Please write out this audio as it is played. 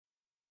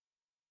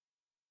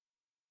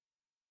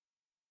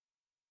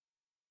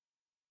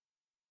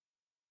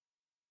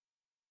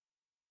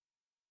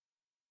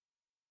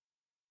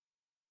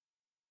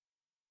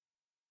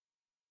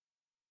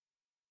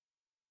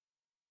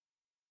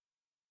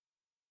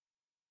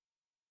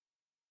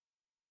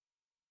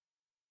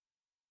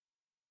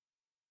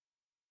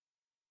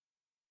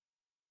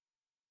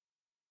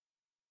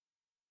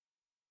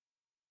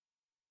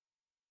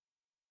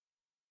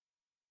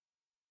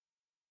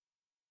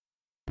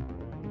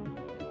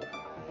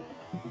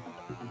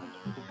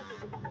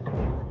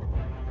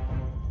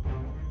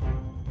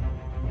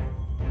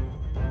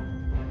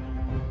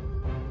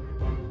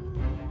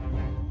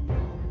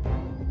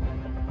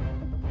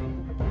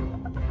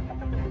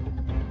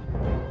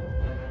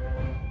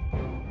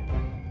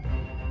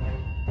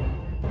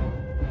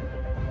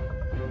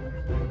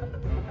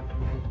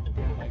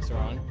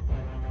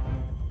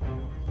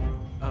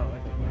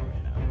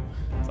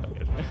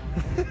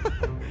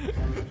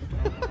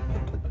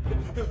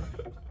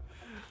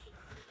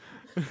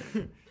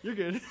You're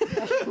good.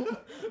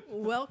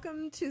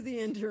 Welcome to the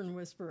Intern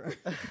Whisperer.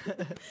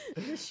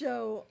 The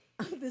show,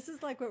 this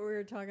is like what we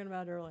were talking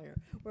about earlier,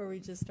 where we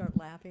just start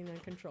laughing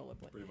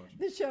uncontrollably. Pretty much.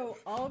 The show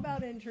all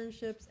about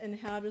internships and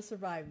how to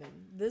survive them.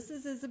 This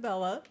is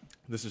Isabella.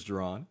 This is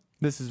Jerron.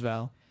 This is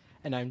Val.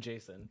 And I'm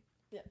Jason.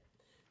 Yeah.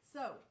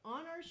 So,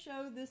 on our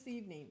show this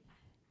evening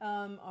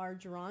are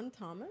Jerron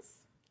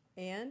Thomas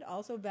and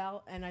also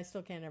Val, and I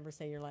still can't ever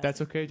say your last That's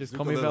name. okay. Just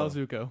call me Val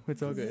Zucco.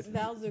 It's all good.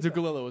 Val Zucco.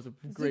 Zuccolilo was a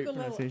great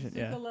pronunciation.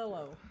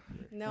 Zuccolilo.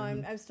 No,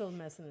 Mm-hmm. I'm still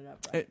messing it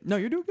up. Right? No,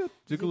 you're doing good.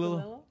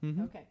 Zuccolilo.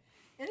 Zuccolilo? Okay.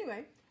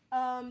 Anyway,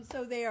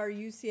 so they are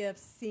UCF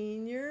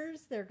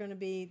seniors.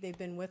 They've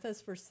been with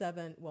us for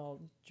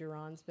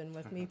Jerron's been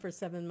with me for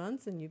 7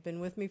 months, and you've been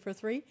with me for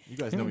 3. You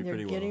guys know me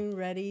pretty well. They're getting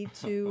ready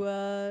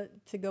to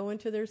go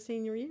into their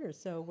senior year,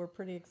 so we're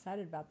pretty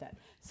excited about that.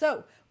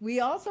 So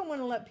we also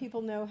want to let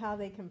people know how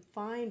they can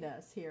find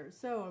us here.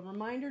 So a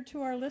reminder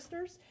to our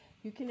listeners,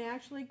 you can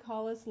actually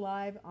call us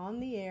live on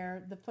the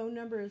air. The phone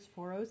number is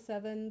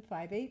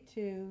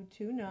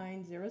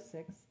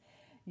 407-582-2906.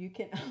 You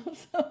can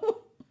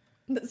also...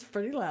 That's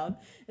pretty loud.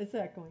 It's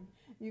echoing.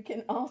 You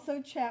can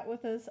also chat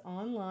with us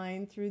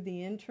online through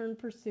the Intern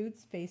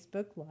Pursuits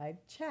Facebook Live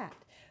chat.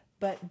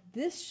 But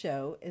this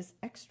show is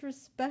extra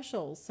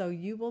special, so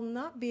you will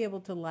not be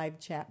able to live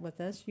chat with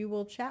us. You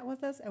will chat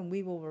with us, and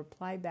we will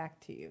reply back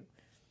to you.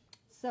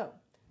 So,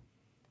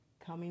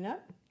 coming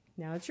up,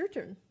 now it's your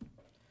turn.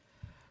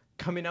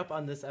 Coming up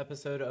on this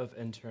episode of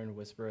Intern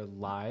Whisperer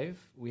Live,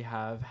 we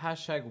have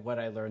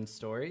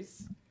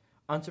 #WhatILearnedStories,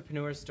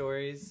 entrepreneur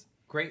stories,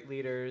 great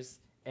leaders,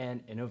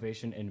 and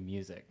innovation in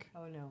music.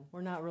 Oh, no.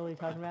 We're not really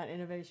talking about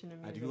innovation in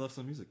music. I do love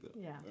some music, though.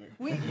 Yeah.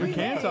 We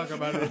can talk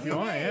about it if you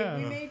want, yeah.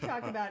 We may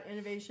talk about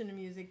innovation in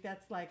music.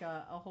 That's like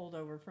a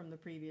holdover from the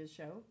previous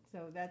show,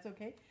 so that's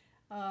okay.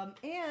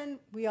 And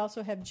we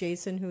also have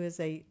Jason, who is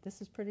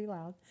this is pretty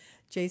loud,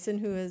 Jason,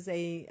 who is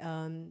a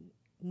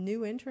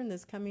new intern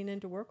that's coming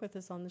in to work with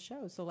us on the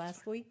show. So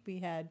last week we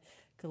had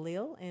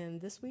Khalil, and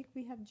this week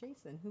we have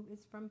Jason, who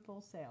is from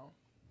Full Sail.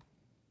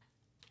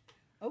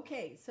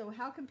 Okay, so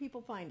how can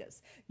people find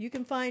us? You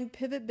can find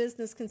Pivot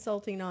Business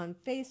Consulting on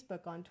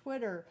Facebook, on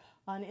Twitter,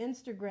 on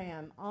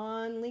Instagram,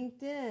 on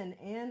LinkedIn,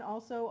 and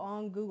also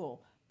on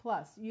Google+.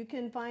 You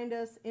can find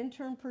us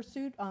Intern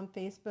Pursuit on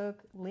Facebook,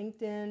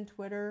 LinkedIn,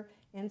 Twitter,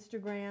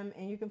 Instagram,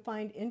 and you can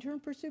find Intern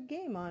Pursuit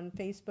Game on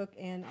Facebook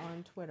and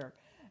on Twitter.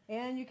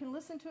 And you can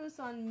listen to us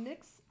on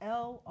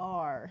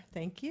MixLR.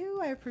 Thank you.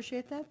 I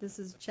appreciate that. This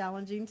is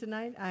challenging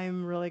tonight.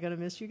 I'm really going to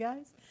miss you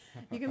guys.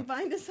 You can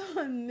find us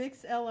on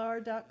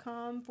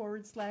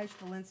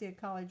mixlr.com/Valencia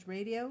College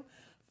Radio.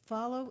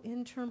 Follow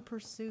Intern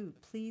Pursuit,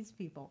 please,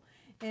 people.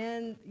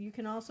 And you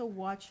can also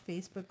watch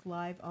Facebook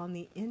Live on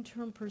the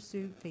Intern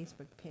Pursuit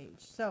Facebook page.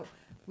 So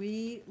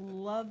we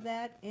love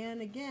that.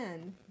 And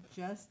again,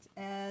 just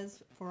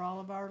as for all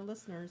of our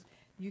listeners,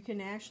 you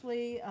can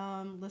actually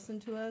listen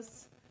to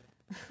us.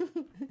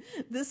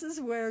 This is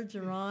where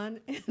Jerron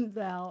and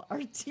Val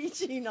are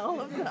teaching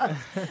all of us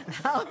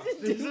how to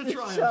do the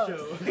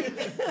show.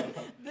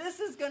 This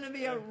is going to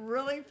be a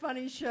really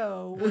funny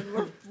show when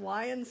we're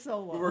flying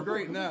solo. We're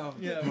great now.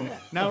 Yeah.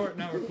 Now we're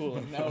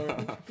cool.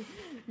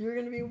 You're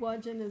going to be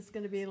watching. It's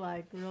going to be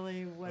like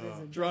really, what is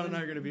it? Jerron and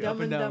I are going to be Dumb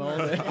up and down all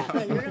day.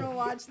 Yeah, you're going to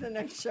watch the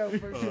next show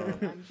for sure.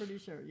 I'm pretty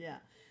sure. Yeah.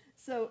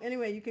 So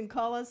anyway, you can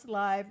call us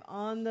live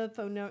on the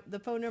phone. The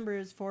phone number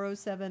is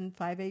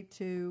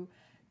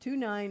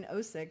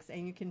 407-582-2906,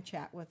 and you can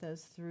chat with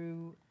us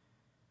through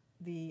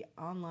the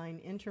online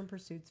Intern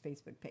Pursuits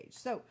Facebook page.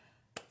 So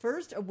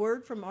first, a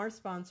word from our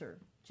sponsor.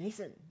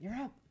 Jason, you're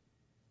up.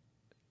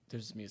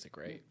 There's music,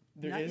 right?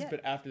 There Not is, yet.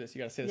 but after this,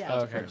 you got to say this Yeah.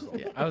 sponsor Okay. first.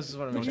 Yeah, I was just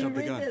wondering. Don't jump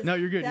the Read gun. this. No,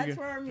 you're good, That's you're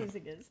good. where our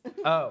music is.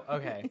 Oh,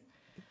 okay.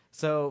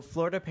 So,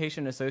 Florida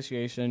Patient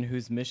Association,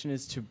 whose mission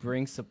is to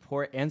bring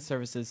support and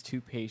services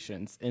to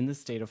patients in the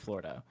state of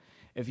Florida.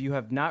 If you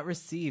have not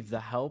received the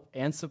help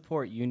and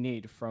support you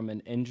need from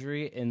an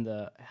injury in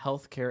the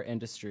healthcare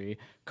industry,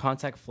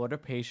 contact Florida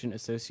Patient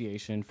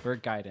Association for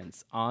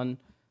guidance on...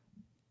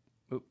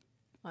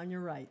 On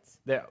your rights.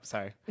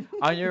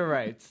 On your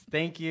rights.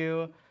 Thank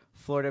you,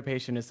 Florida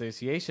Patient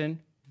Association.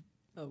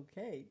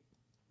 Okay.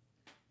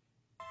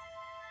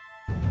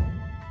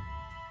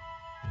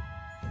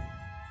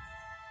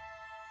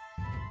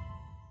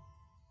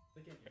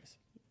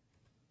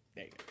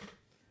 There you go.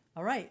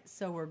 All right,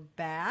 so we're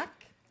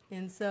back.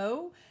 And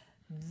so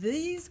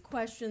these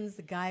questions,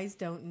 the guys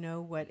don't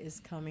know what is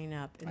coming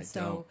up. And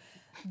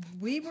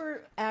we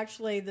were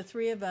actually, the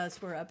three of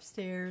us were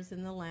upstairs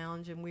in the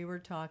lounge, and we were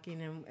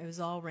talking, and it was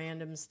all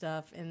random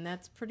stuff, and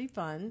that's pretty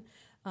fun.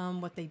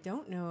 What they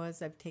don't know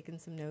is I've taken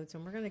some notes,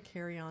 and we're going to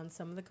carry on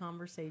some of the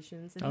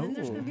conversations. And then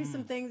there's going to be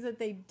some things that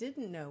they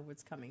didn't know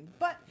was coming.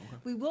 But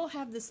we will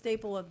have the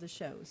staple of the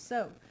show.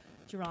 So,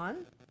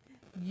 Jerron,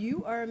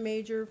 you are a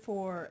major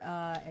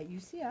at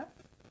UCF,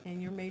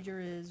 and your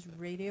major is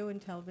Radio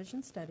and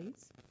Television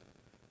Studies.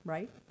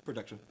 right?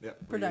 Production. Yeah.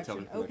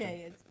 Production.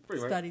 Okay, it's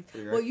Pretty right. studies.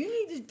 Pretty right. Well,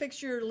 you need to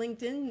fix your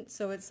LinkedIn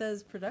so it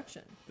says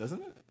production.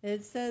 Doesn't it?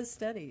 It says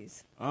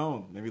studies.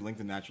 Oh, maybe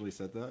LinkedIn naturally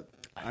said that.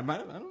 I might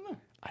have. I don't know.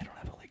 I don't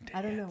have a LinkedIn.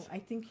 I don't know. I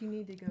think you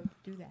need to go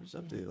do that. Just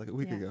updated like a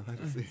week Yeah. ago. I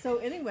have to see. So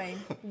anyway,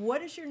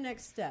 what is your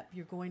next step?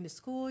 You're going to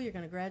school. You're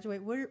going to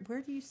graduate. Where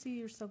do you see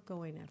yourself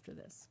going after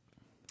this?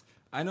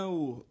 I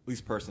know, at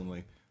least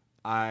personally,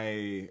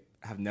 I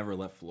have never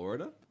left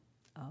Florida.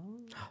 Oh.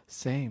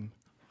 Same.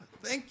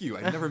 Thank you.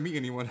 I never meet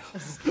anyone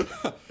else.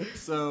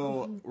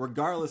 So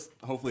regardless,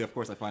 hopefully, of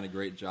course, I find a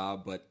great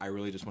job, but I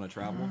really just want to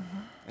travel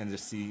and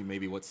just see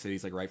maybe what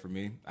city's like right for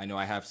me. I know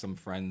I have some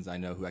friends I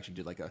know who actually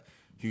did like a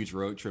huge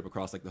road trip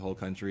across like the whole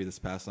country this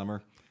past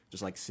summer,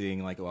 just like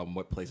seeing like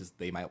what places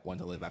they might want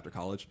to live after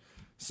college.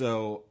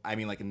 So, I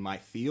mean, like in my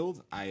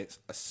field, I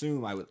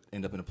assume I would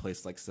end up in a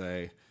place like,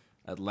 say,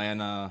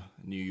 Atlanta,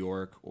 New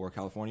York, or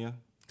California,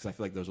 because I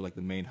feel like those are like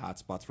the main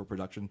hotspots for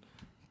production.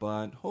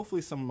 But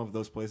hopefully some of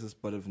those places.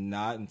 But if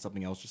not, and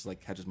something else just like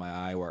catches my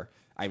eye, or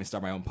I even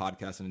start my own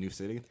podcast in a new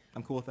city,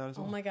 I'm cool with that as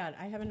well. Oh my God,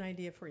 I have an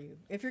idea for you.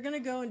 If you're going to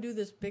go and do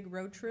this big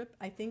road trip,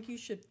 I think you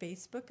should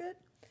Facebook it.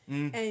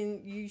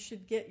 And you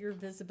should get your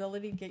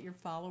visibility, get your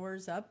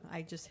followers up.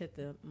 I just hit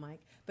the mic.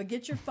 But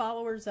get your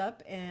followers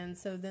up, and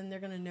so then they're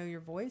going to know your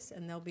voice,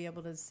 and they'll be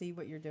able to see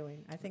what you're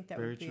doing. I think that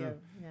Very would be true.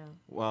 yeah.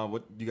 Well,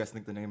 what do you guys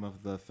think the name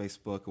of the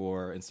Facebook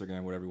or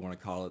Instagram, whatever you want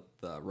to call it,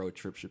 the road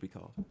trip should be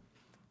called?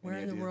 Where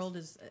Any in the ideas? world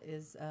is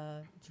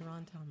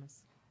Jerron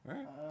Thomas? All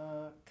right.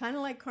 Kind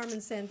of like Carmen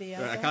Sandiego.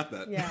 Yeah, I caught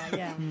that.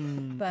 Yeah.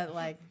 But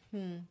like,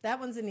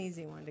 that one's an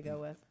easy one to go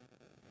with.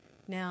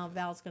 Now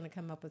Val's going to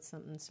come up with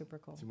something super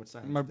cool. Too much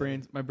science.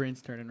 My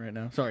brain's turning right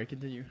now. Sorry,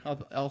 continue.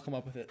 I'll come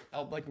up with it.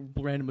 I'll like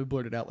randomly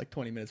blurt it out like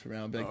 20 minutes from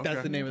now. And be like, Oh, that's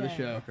okay. the name of the Okay.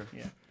 show. Okay.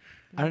 Yeah.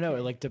 I don't know.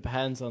 It like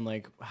depends on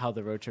like how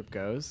the road trip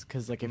goes.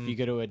 Because like if you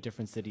go to a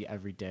different city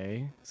every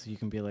day, so you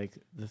can be like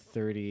the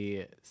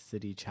 30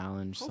 city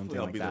challenge, Hopefully something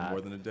I'll like be that. there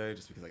more than a day,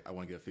 just because like I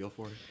want to get a feel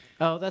for it.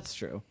 Oh, that's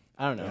true.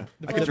 I don't know.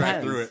 I could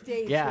drive through 30 it.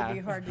 states Yeah. would be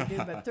hard to do,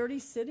 but 30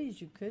 cities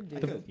you could do. I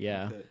could.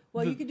 Yeah. I could.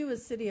 Well, you could do a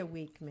city a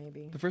week,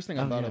 maybe. The first thing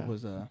I Oh, thought yeah. of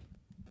was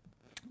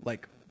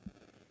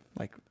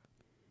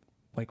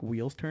like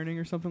wheels turning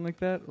or something like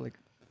that, like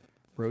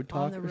road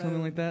On talk the or something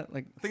road. like that.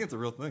 Like I think it's a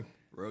real thing.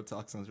 Road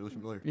talk sounds really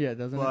familiar. yeah,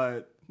 doesn't it?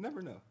 But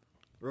never know.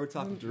 Road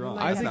talk with We Jerron.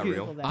 might I That's think not it-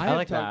 real. that. I have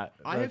like talked-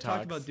 that, I road have talked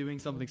talks. about doing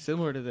something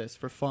similar to this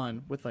for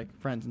fun with like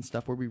friends and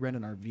stuff, where we rent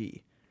an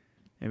RV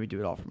and we do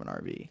it all from an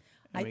RV.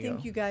 I And we think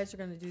go. you guys are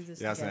going to do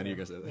this Yeah, I was together. saying you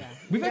guys said that. Yeah.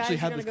 We've You actually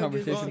guys had are this gonna go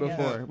do conversation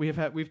together.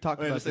 before. We've talked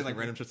Oh, about I'm just saying this like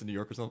random trips to New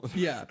York or something.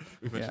 Yeah,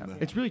 We mentioned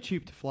that. It's really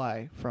cheap to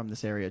fly from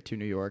this area to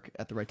New York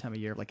at the right time of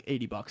year, like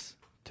 $80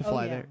 to Oh,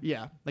 fly yeah. there.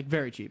 Yeah, like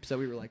very cheap. So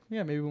we were like,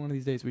 yeah, maybe one of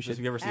these days we Just should.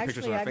 if you ever see pictures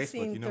Actually, on our I've Facebook,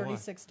 seen you know why.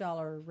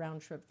 $36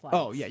 round trip flights.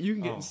 Oh yeah, you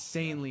can get Oh.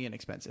 insanely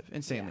inexpensive to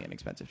New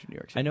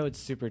York City. I know it's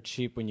super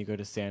cheap when you go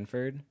to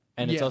Sanford,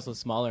 and it's Yeah. also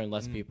smaller and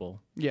less people.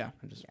 Yeah,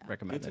 I'm just Yeah.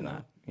 recommending Good to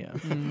that.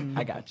 Yeah,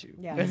 I got you.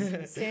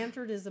 Yeah,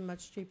 Sanford is a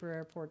much cheaper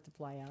airport to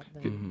fly out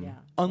than, yeah.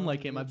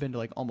 unlike him, I've been to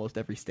like almost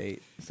every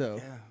state. So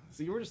Yeah.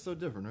 See, you were just so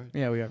different, right?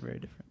 yeah, we are very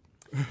different.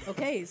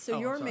 Okay, so Oh,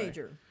 your sorry.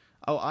 major.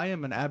 Oh, I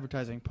am an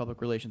advertising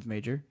public relations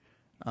major.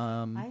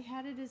 I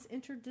had it as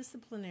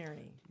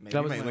interdisciplinary. Maybe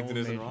That was my my LinkedIn old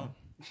isn't major. wrong.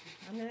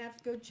 I'm going to have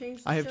to go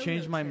change the I have show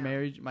changed notes my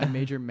now. my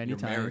major many Your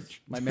times.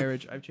 marriage. My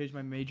marriage. I've changed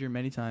my major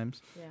many times,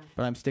 Yeah.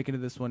 but I'm sticking to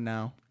this one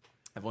now.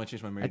 I've only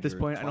changed my major. At this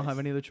point, I don't twice. have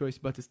any other choice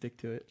but to stick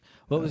to it.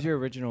 What was your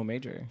original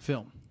major?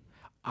 Film.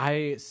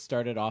 I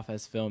started off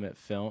as film at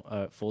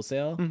Full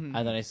Sail, and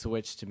then I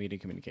switched to media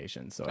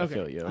communications. So I Okay.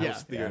 feel you. I Yeah.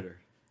 was theater,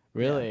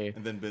 Really?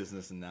 and then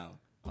business, and now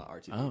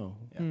RTV. Oh,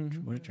 yeah.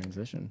 what a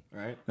transition.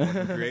 Right.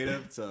 From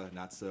creative to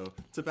not so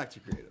to back to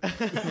creative.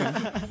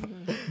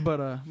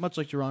 But much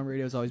like Jerron,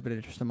 radio has always been an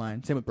interest of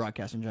mine. Same with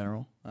broadcast in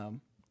general. I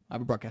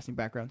have a broadcasting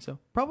background, so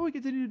probably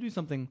continue to do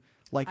something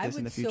like I this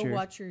in would the future. still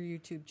watch your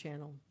YouTube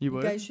channel. You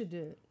would? guys should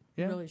do it.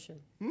 Yeah. You really should.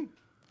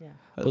 Yeah.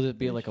 Will it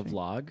be like a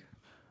vlog?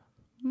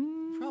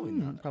 Probably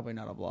not. Probably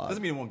not a vlog.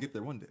 Doesn't mean it won't get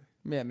there one day.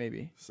 Yeah,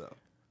 maybe. So,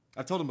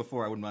 I've told him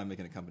before I wouldn't mind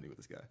making a company with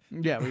this guy.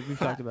 Yeah, we've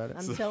talked about it.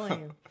 I'm telling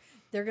you.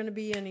 They're going to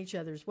be in each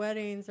other's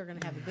weddings. They're going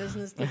to have a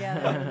business together.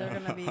 They're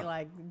going to be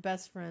like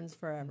best friends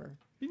forever.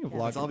 Speaking of Yeah.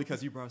 vlogging, It's all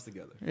because you brought us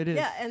together. it is.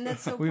 Yeah, and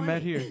that's so We funny.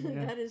 met here,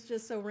 yeah. That is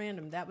just so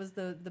random. That was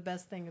the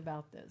best thing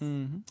about this.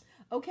 Mm-hmm.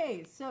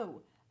 Okay,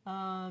 so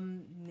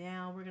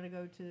now we're going to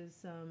go to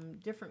some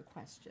different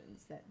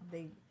questions that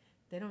they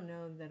don't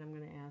know that I'm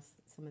going to ask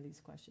some of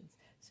these questions.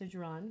 So,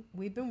 Jerron,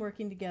 we've been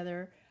working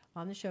together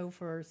on the show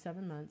for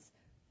 7 months.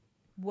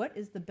 What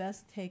is the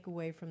best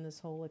takeaway from this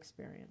whole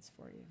experience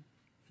for you?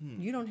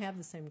 You don't have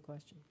the same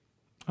question.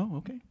 Oh,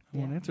 okay. I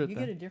won't answer it You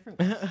then. get a different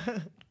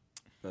question.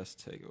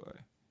 Best takeaway.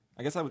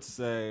 I guess I would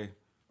say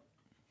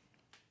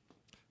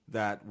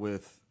that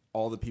with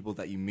all the people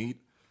that you meet,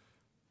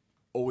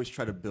 always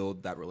try to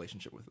build that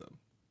relationship with them.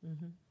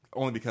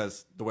 Only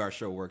because the way our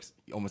show works,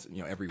 almost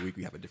every week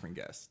we have a different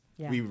guest.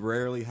 Yeah. We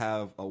rarely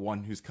have a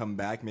one who's come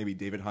back. Maybe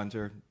David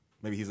Hunter.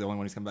 Maybe he's the only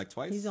one who's come back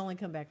twice. He's only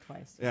come back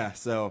twice. Yeah,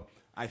 so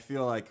I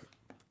feel like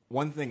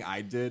one thing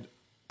I did,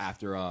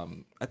 after I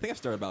think I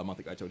started about a month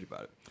ago. I told you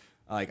about it.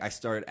 Like I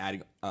started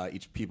adding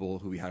each people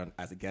who we had on,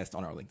 as a guest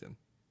on our LinkedIn,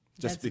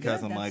 just That's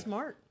because good. I'm That's like,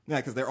 smart. yeah,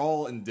 because they're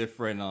all in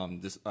different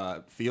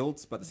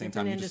fields, but at the same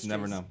time, Different you just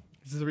never know.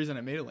 This is the reason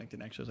I made a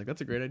LinkedIn. Actually, I was like,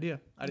 that's a great idea.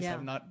 I just Yeah.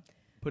 have not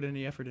put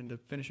any effort into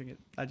finishing it.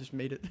 I just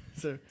made it.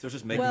 So So it's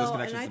just making those Well,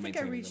 connections and I and think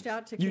I maintaining reached them.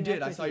 out to you connect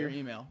did. I with saw you. your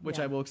email, which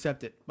Yeah. I will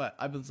accept it. But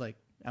I was like,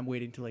 I'm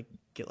waiting to like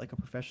get like a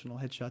professional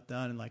headshot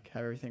done and like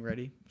have everything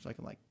ready so I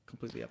can like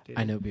completely update it.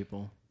 I know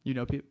people. You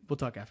know, people. We'll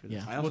talk after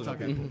this. Yeah. I also We'll talk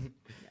know after people.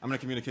 this. I'm in a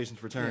communications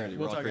fraternity.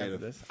 We'll We're all talk creative.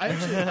 after this. I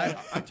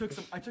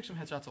actually I took some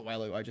headshots a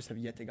while ago. I just have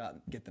yet to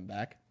get them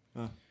back.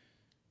 Huh.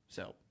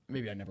 So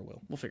maybe I never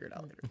will. We'll figure it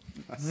out later.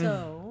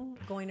 So,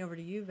 going over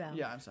to you, Val.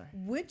 Yeah, I'm sorry.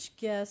 Which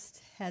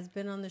guest has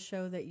been on the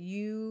show that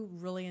you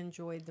really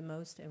enjoyed the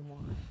most and why?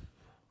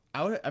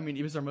 I mean,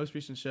 it was our most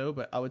recent show,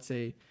 but I would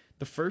say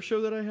the first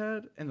show that I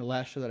had and the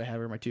last show that I had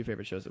were my two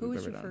favorite shows that Who we've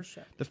was ever your done. first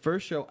show? The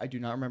first show, I do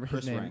not remember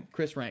Chris his name. Rank.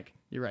 Chris Rank.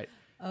 You're right.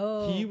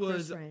 Oh, He Chris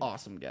was Rank.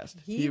 awesome guest.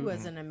 He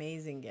was an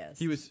amazing guest.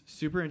 He was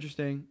super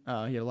interesting. He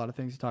had a lot of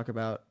things to talk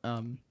about.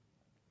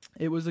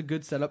 It was a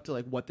good setup to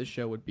like what the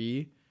show would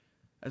be,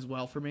 as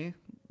well for me,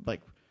 like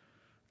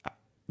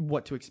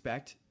what to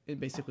expect in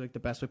basically like the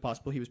best way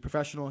possible. He was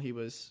professional. He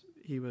was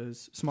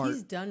smart.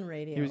 He's done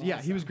radio. He was he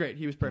also. was great.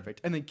 He was perfect.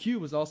 And then Q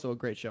was also a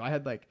great show. I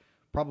had like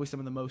probably some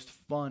of the most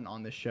fun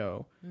on the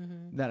show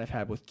that I've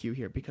had with Q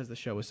here because the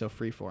show was so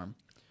freeform.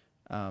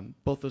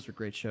 Both those were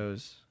great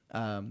shows.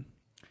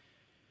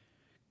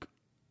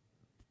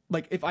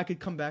 Like if I could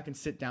come back and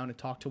sit down and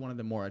talk to one of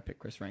them more, I'd pick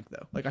Chris Rank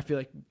though. Like I feel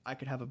like I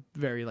could have a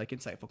very like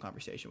insightful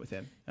conversation with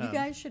him. You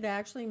guys should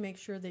actually make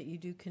sure that you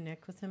do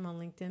connect with him on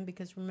LinkedIn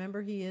because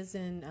remember he is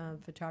in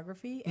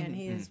photography and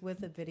he is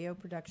with a video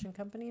production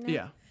company now.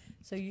 Yeah.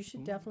 So you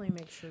should definitely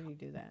make sure you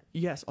do that.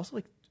 Yes. Also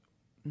like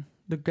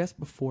the guest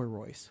before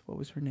Royce. What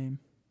was her name?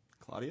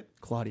 Claudia?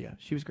 Claudia.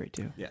 She was great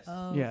too. Yes.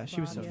 Oh, Yeah,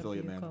 she was Claudia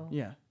affiliate Bucco. manager.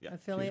 Yeah. Yeah.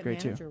 Affiliate great,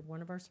 too. manager,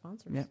 one of our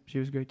sponsors. Yeah. She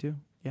was great too.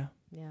 Yeah.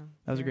 Yeah.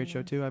 That was a very great show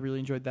nice. too. I really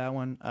enjoyed that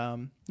one.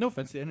 No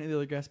offense to any of the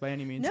other guests by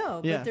any means.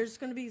 No, yeah. but there's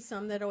going to be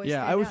some that always. Yeah,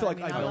 stand I would out. feel like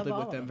mean, I love melded all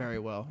with of them very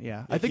well. Yeah,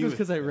 Yeah, I think he it was was-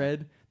 because I yeah.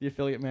 read the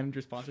affiliate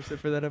manager sponsorship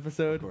for that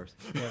episode. Of course.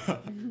 Yeah,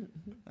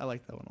 I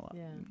like that one a lot.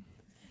 Yeah.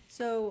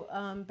 So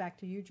back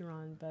to you,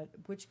 Jerron. But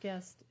which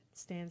guest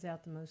stands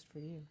out the most for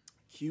you?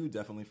 Q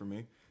definitely for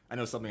me. I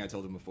know something I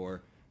told him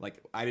before.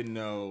 Like I didn't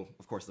know.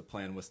 Of course, the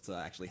plan was to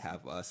actually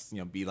have us,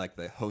 be like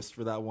the host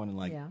for that one and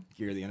like Yeah.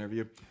 hear the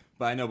interview.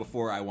 But I know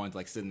before I wanted to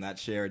like sit in that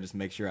chair and just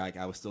make sure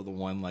I was still the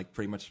one like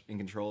pretty much in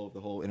control of the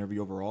whole interview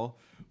overall.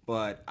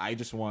 But I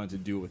just wanted to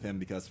do it with him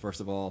because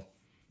first of all,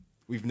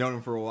 we've known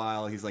him for a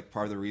while. He's like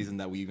part of the reason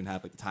that we even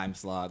have like the time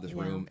slot, this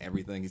Wow. room,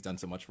 everything. He's done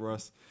so much for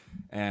us,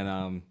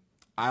 and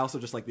I also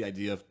just like the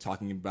idea of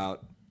talking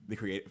about the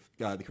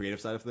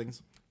creative side of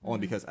things. Only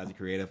because as a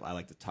creative, I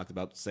like to talk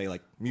about say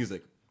like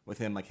music with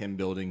him, like him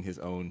building his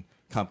own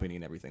company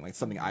and everything. Like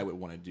something I would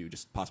want to do,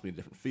 just possibly in a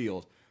different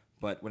field.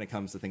 But when it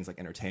comes to things like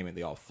entertainment,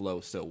 they all flow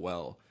so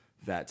well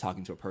that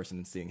talking to a person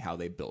and seeing how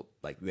they built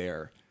like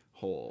their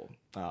whole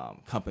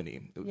company.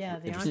 Yeah,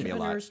 the interests me a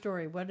lot. entrepreneur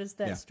story. What is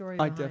that Yeah. story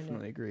I behind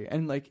definitely it? agree.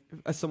 And like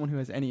as someone who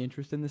has any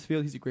interest in this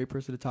field, he's a great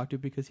person to talk to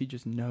because he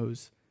just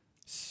knows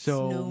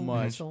so Knows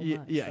much. so He-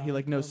 much. Yeah, he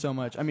like knows So so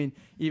much. I mean,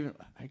 even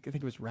I think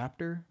it was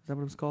Raptor. Is that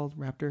what it was called?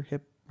 Raptor,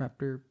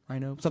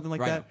 Rhino, something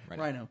like Rhino, that.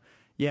 Rhino.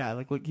 Yeah,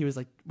 like he was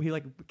like he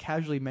like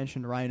casually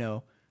mentioned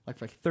Rhino like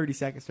for like 30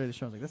 seconds during the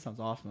show. I was like, that sounds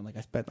awesome. And like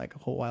I spent like a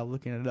whole while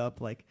looking it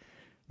up. Like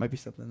might be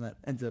something that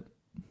ends up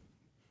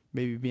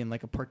maybe being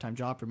like a part-time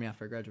job for me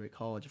after I graduate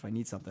college if I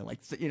need something like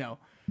so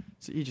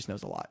he just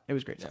knows a lot. It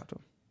was great to talk to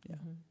him. Yeah.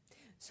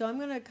 So I'm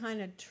going to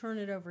kind of turn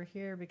it over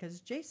here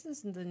because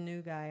Jason's the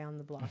new guy on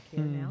the block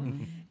here now,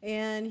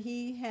 and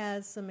he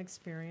has some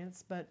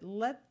experience. But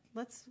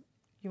let's.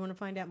 You want to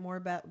find out more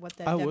about what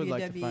that I WWE would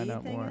like to find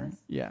out thing more. is?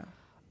 Yeah.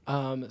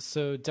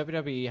 So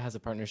WWE has a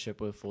partnership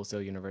with Full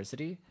Sail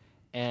University,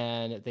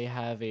 and they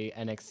have a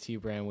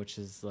NXT brand, which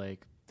is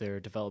like their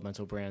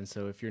developmental brand.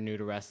 So if you're new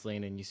to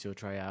wrestling and you still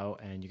try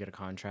out and you get a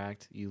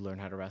contract, you learn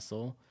how to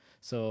wrestle.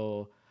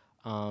 So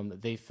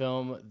they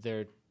film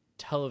their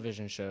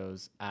television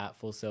shows at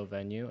Full Sail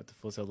venue, at the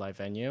Full Sail Live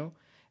venue.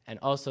 And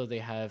also they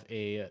have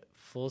a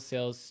Full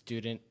Sail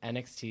student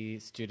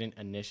NXT student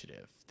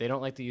initiative. They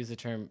don't like to use the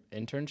term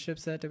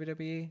internships at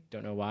WWE.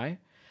 Don't know why.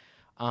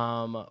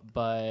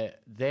 But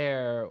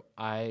there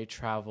I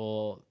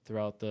travel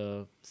throughout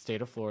the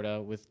state of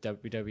Florida with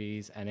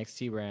WWE's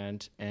NXT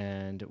brand,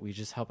 and we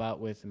just help out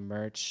with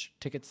merch,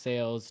 ticket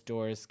sales,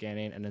 doors,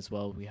 scanning, and as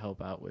well we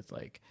help out with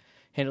like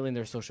handling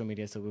their social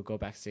media. So we'll go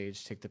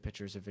backstage, take the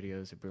pictures or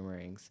videos or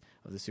boomerangs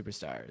of the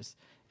superstars,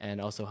 and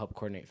also help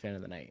coordinate Fan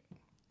of the Night.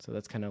 So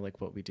that's kind of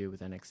like what we do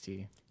with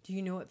NXT. Do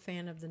you know what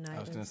fan of the night I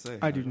was is? going to say.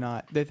 I do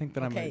not. They think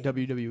that Okay. I'm a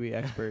WWE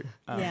expert.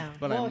 Yeah,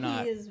 But well, I'm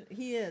not.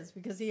 he is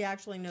because he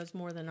actually knows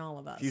more than all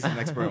of us. He's an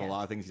expert of a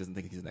lot of things. He doesn't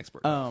think he's an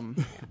expert.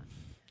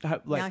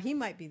 Like, now he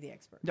might be the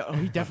expert. no,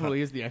 he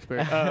definitely is the expert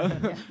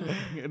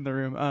in the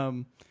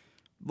room.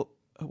 What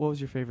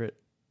was your favorite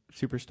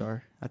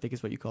superstar, I think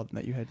is what you called them,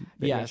 that you had.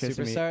 Yeah,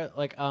 superstar.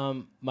 Like,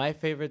 my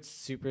favorite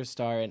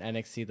superstar in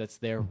NXT that's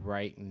there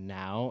right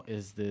now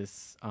is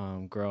this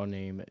girl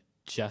named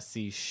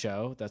Jessie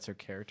Show. That's her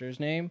character's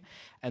name.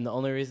 And the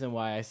only reason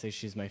why I say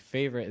she's my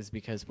favorite is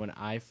because when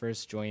I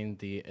first joined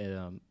the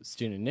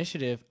student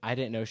initiative, I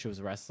didn't know she was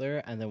a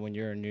wrestler. And then when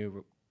you're a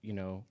new,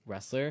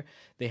 wrestler,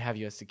 they have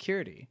you as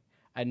security.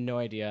 I had no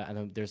idea. And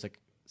then there's like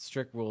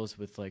strict rules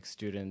with like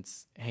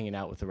students hanging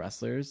out with the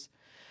wrestlers.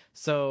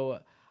 So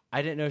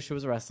I didn't know she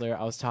was a wrestler.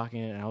 I was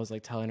talking and I was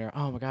like telling her,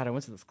 oh my God, I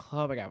went to this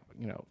club. I got,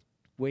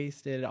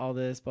 wasted, all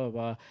this, blah, blah,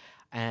 blah.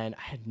 And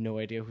I had no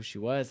idea who she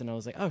was. And I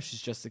was like, oh,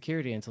 she's just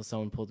security, until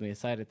someone pulled me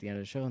aside at the end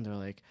of the show. And they're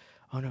like,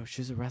 oh, no,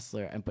 she's a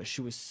wrestler. But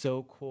she was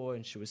so cool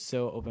and she was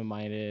so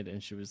open-minded.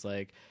 And she was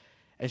like,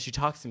 and she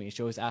talks to me.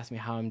 She always asks me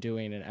how I'm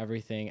doing and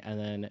everything. And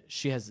then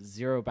she has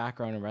zero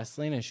background in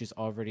wrestling. And she's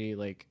already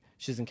like,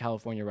 she's in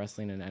California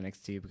wrestling in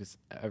NXT, because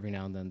every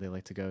now and then they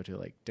like to go to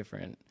like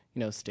different,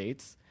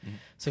 states. Mm-hmm.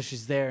 So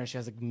she's there and she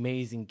has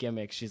amazing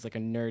gimmicks. She's like a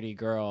nerdy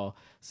girl.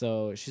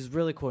 So she's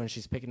really cool and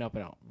she's picking up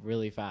and out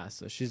really fast.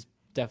 So she's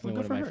definitely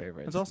one of my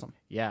favorites. That's awesome.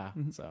 Yeah.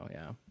 Mm-hmm. So,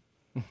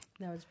 yeah.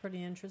 That was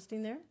pretty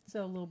interesting there.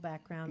 So a little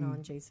background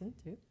on Jason,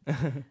 too.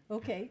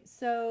 Okay,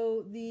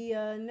 so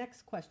the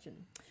next question.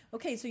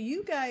 Okay, so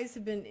you guys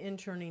have been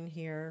interning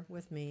here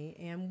with me,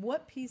 and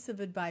what piece of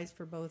advice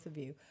for both of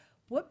you?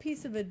 What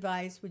piece of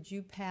advice would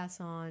you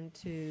pass on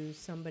to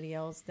somebody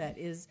else that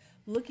is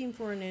looking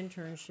for an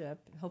internship?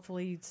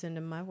 Hopefully you'd send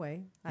them my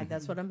way.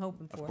 That's what I'm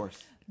hoping for. Of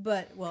course.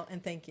 But,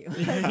 and thank you. I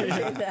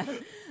appreciate that.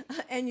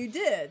 And you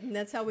did, and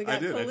that's how we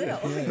got Khalil.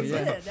 You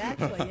did,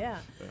 actually, yeah.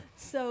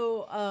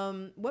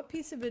 So what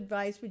piece of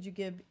advice would you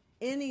give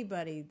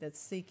anybody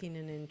that's seeking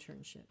an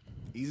internship?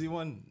 Easy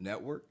one,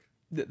 network.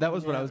 That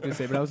was what I was going to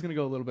say, but I was going to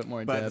go a little bit more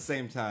in But depth. at the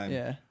same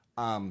time,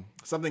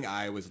 something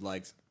I always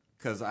liked,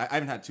 because I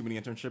haven't had too many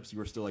internships. You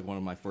were still like one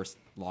of my first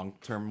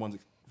long-term ones,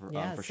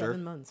 for sure.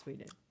 7 months we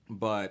did.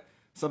 But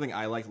something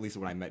I liked, at least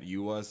when I met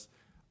you, was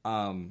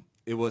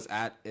it was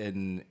at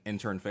an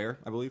intern fair,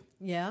 I believe.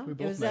 Yeah, We it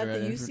both was met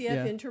at the at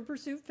UCF Intern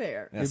Pursuit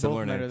Fair. Yeah, We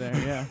similar both met her name.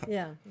 there, yeah.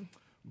 Yeah.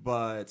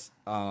 But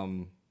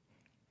I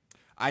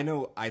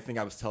think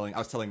I was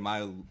telling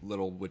my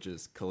little, which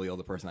is Khalil,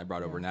 the person I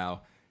brought over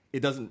now, it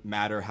doesn't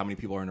matter how many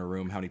people are in a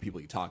room, how many people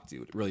you talk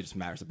to. It really just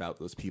matters about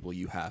those people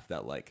you have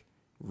that like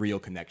real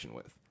connection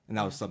with. And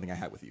that was something I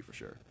had with you for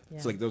sure. Yeah.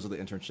 So like those are the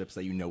internships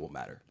that will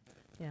matter.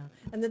 Yeah.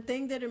 And the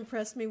thing that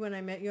impressed me when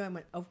I met you, I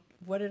went, oh,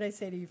 what did I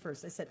say to you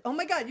first? I said, oh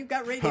my God, you've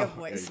got radio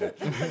voice.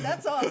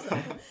 That's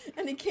awesome.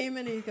 And he came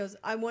in and he goes,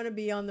 I want to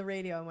be on the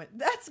radio. I went,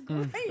 that's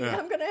great. Yeah.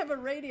 I'm going to have a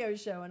radio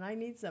show and I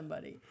need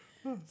somebody.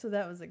 So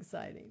that was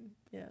exciting.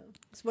 Yeah.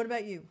 So what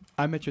about you?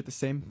 I met you at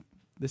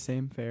the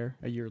same fair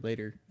a year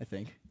later, I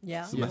think.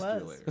 Yeah, Semester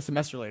it was. later. A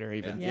semester later,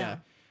 even. Yeah.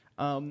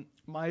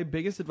 My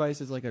biggest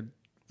advice is like a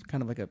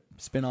kind of like a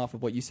spin-off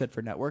of what you said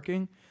for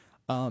networking.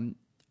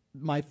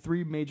 My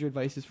 3 major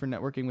advices for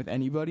networking with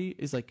anybody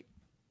is like,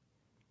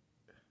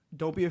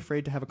 don't be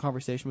afraid to have a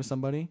conversation with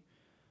somebody.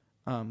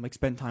 Like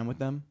spend time with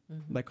them.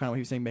 Like kind of what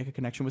he was saying, make a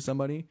connection with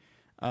somebody.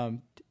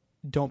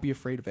 Don't be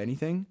afraid of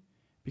anything,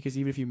 because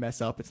even if you mess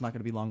up, it's not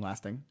going to be long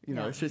lasting.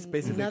 It's just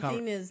basically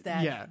nothing is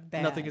that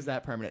bad. Nothing is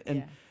that permanent,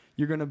 and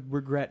you're going to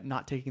regret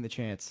not taking the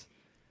chance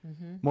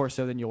more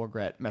so than you'll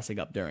regret messing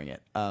up during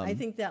it. I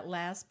think that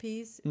last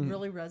piece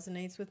really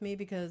resonates with me,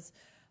 because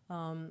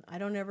I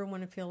don't ever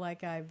want to feel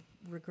like I've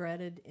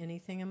regretted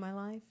anything in my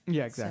life.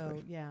 Yeah, exactly.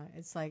 So, yeah,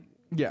 it's like,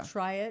 Yeah.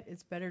 try it.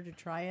 It's better to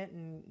try it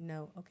and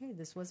know, okay,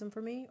 this wasn't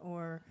for me,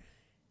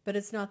 but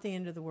it's not the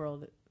end of the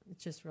world.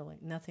 It's just really,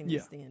 nothing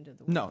is the end of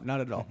the world. No,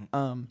 not at all.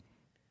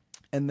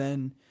 And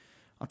then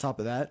on top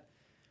of that,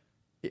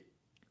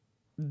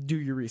 do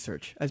your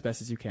research as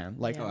best as you can.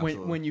 Like Yeah.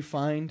 when you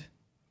find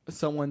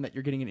someone that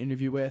you're getting an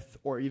interview with,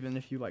 or even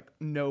if you like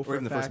know for Or a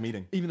even the fact, first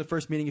meeting. even the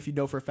first meeting, if you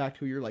know for a fact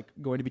who you're like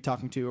going to be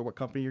talking to or what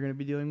company you're going to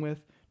be dealing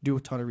with, do a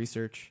ton of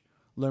research,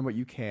 learn what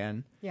you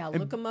can. Yeah, And-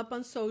 look them up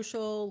on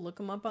social, look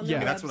them up on Yeah,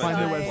 their That's website. what I Find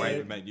did their before I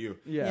website. met you.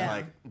 Yeah.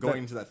 Like going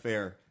into that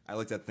fair, I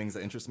looked at things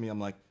that interest me. I'm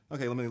like,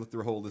 okay, let me look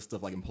through a whole list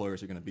of like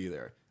employers who are going to be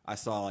there. I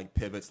saw like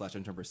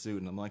Pivot/Intern Pursuit,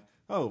 and I'm like,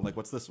 oh, like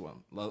what's this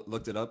one?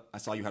 Looked it up. I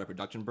saw you had a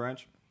production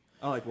branch.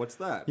 Oh, like what's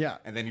that? Yeah.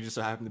 And then you just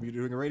so happened to be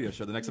doing a radio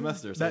show the next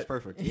semester, so That- that's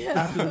perfect.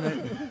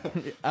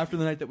 After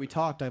the night that we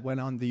talked, I went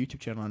on the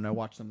YouTube channel and I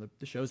watched some of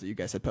the shows that you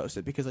guys had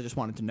posted, because I just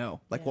wanted to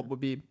know like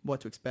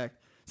what to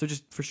expect. So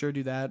just for sure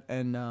do that.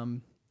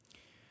 And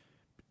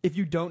if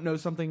you don't know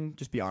something,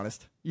 just be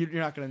honest. You're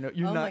not gonna know.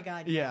 You're Oh not, my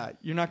God, Yeah,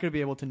 you're not gonna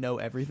be able to know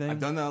everything. I've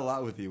done that a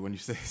lot with you when you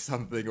say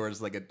something, or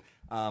just like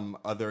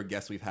other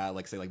guests we've had,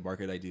 like say like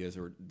market ideas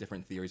or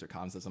different theories or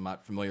concepts I'm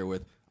not familiar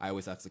with. I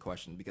always ask the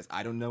question because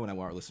I don't know, and I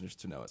want our listeners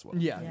to know as well.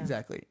 Yeah, Yeah.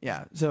 exactly.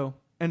 Yeah. So,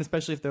 and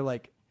especially if they're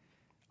like,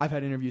 I've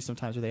had interviews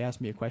sometimes where they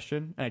ask me a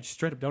question and I just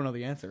straight up don't know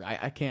the answer.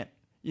 I can't,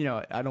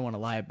 I don't want to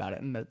lie about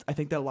it. And I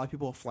think that a lot of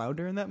people will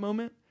flounder in that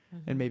moment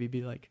and maybe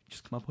be like,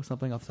 just come up with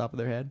something off the top of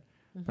their head.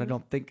 But I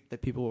don't think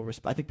that people will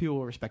I think people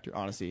will respect your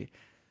honesty.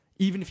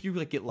 Even if you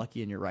like get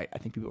lucky and you're right, I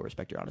think people will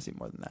respect your honesty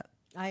more than that.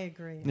 I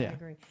agree. Yeah. I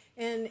agree.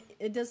 And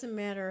it doesn't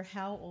matter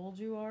how old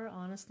you are,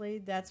 honestly.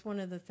 That's one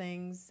of the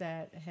things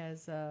that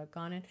has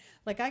gone in.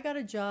 Like, I got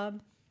a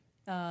job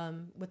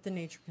with the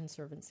Nature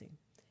Conservancy.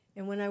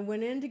 And when I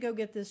went in to go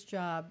get this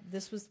job,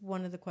 this was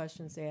one of the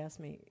questions they asked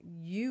me.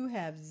 You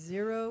have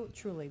zero,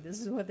 truly, this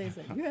is what they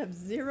said. You have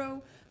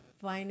zero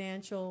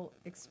financial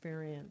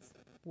experience.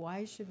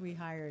 Why should we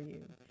hire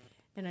you?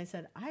 And I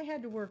said, I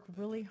had to work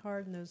really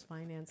hard in those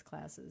finance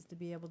classes to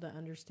be able to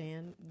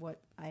understand what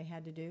I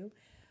had to do.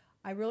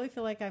 I really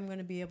feel like I'm going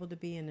to be able to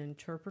be an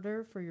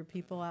interpreter for your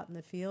people out in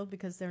the field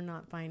because they're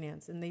not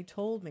finance. And they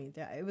told me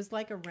that it was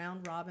like a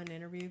round robin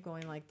interview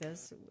going like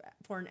this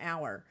for an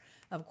hour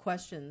of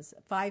questions,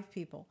 5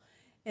 people.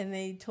 And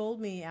they told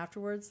me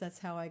afterwards that's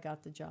how I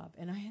got the job.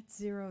 And I had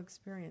zero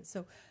experience.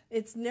 So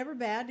it's never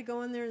bad to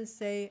go in there and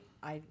say,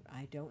 I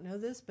don't know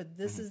this, but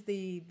this is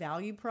the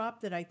value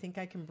prop that I think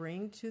I can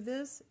bring to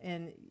this.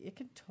 And it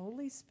could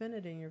totally spin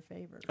it in your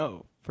favor.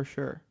 Oh, for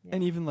sure. Yeah.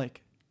 And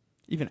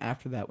even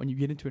after that, when you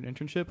get into an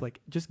internship,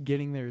 like just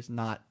getting there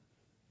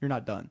you're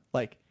not done.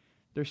 Like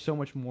there's so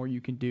much more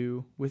you can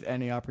do with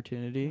any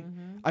opportunity.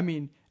 Mm-hmm. I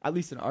mean, at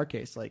least in our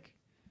case, like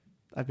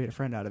I've made a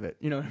friend out of it,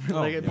 you know,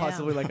 like yeah.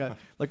 possibly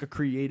like a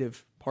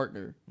creative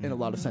partner in a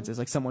lot of senses,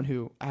 like someone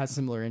who has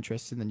similar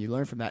interests, and then you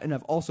learn from that. And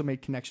I've also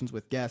made connections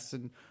with guests,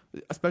 and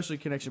especially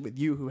connection with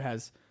you, who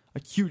has a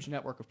huge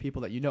network of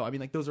people that you know. I mean,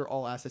 like those are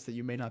all assets that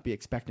you may not be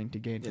expecting to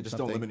gain. Yeah, from just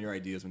something. don't limit your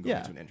ideas when going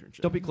into an internship.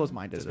 Don't be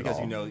closed-minded. Just at because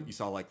all. you know you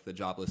saw like the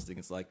job listing,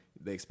 it's like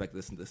they expect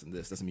this and this and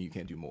this doesn't mean you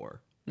can't do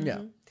more.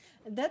 Yeah.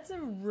 That's a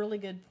really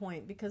good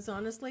point because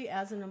honestly,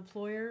 as an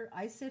employer,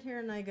 I sit here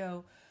and I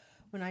go,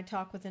 when I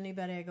talk with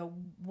anybody, I go,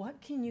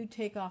 what can you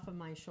take off of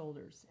my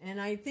shoulders? And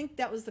I think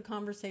that was the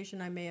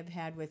conversation I may have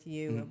had with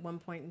you at one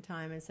point in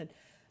time. I said,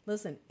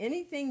 listen,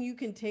 anything you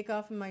can take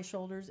off of my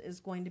shoulders is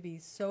going to be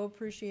so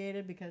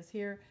appreciated because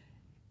here,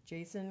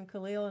 Jason,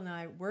 Khalil, and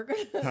I,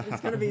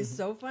 it's going to be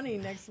so funny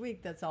next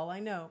week. That's all I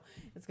know.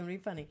 It's going to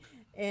be funny.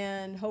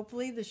 And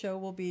hopefully the show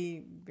will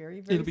be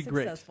very, very It'll be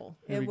successful.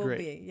 Great. It'll It will great.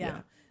 be, yeah.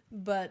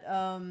 But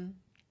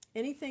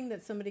anything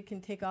that somebody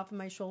can take off of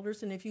my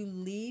shoulders, and if you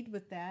lead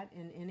with that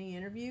in any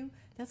interview,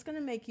 that's going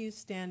to make you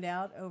stand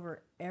out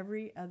over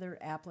every other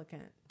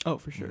applicant. Oh,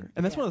 for sure.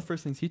 And that's Yeah. one of the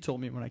first things he told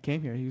me when I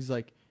came here. He was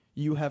like,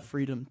 you have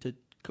freedom to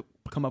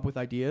come up with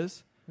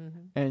ideas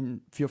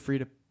and feel free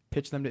to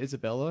pitch them to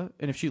Isabella.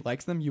 And if she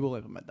likes them, you will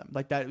implement them.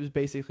 Like that was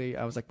basically,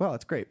 I was like, well,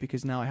 that's great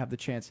because now I have the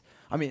chance.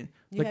 I mean,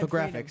 You like the have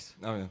freedom. graphics.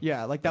 Oh yeah.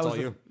 Yeah, like that That's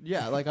was, all you.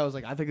 yeah, like I was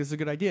like, I think this is a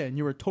good idea. And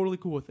you were totally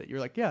cool with it.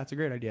 You're like, yeah, it's a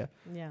great idea.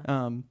 Yeah.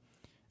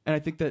 And I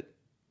think that,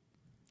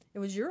 It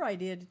was your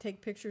idea to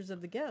take pictures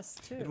of the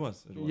guests, too. It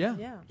was. yeah.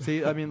 Yeah.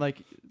 See, I mean,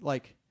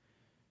 like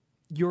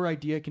your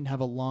idea can have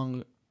a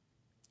long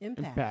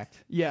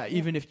Impact. Yeah,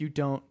 even if you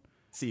don't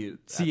See it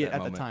at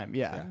moment. the time.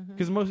 Yeah, Yeah.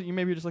 because most of you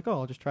maybe you're just like, oh,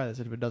 I'll just try this.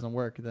 And if it doesn't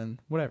work, then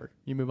whatever,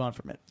 you move on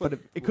from it. But if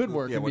it could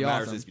work, Yeah, it'd what be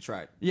matters awesome. is you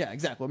tried. Yeah,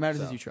 exactly. What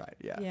matters is So. you tried.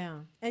 Yeah. Yeah.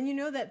 And you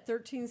know that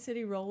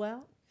 13-city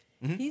rollout?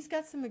 He's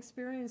got some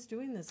experience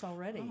doing this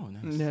already. Oh,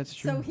 nice. Yeah, it's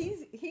true. So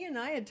he and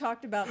I had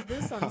talked about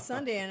this on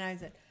Sunday, and I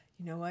said,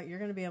 you know what, you're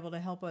going to be able to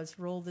help us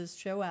roll this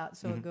show out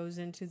so it goes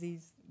into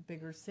these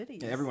bigger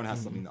cities. Yeah, everyone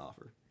has something to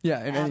offer.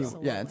 yeah, in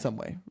Absolutely. some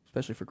way,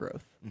 especially for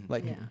growth.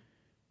 Like Yeah.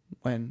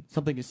 when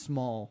something is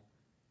small,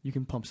 you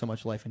can pump so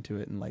much life into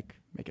it and like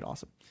make it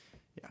awesome.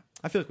 Yeah,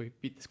 I feel like we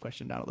beat this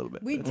question down a little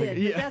bit. We but- did,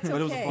 Yeah. but that's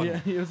But it was okay. fun.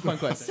 Yeah, it was a fun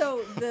question.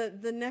 So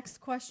the next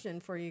question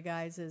for you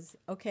guys is,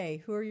 okay,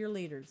 who are your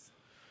leaders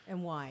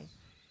and why?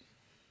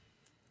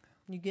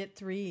 You get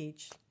 3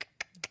 each.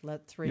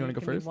 Let 3. You wanna It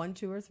go can be first? 1,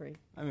 2, or 3.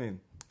 I mean,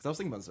 because I was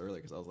thinking about this earlier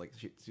because I was like,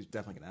 she's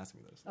definitely gonna ask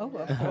me this. Oh, of I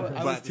course. was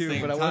But at the too,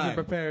 same but I wasn't time,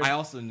 prepared. I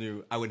also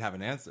knew I wouldn't have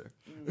an answer.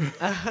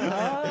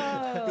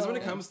 Oh. Because when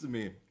it comes to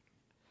me,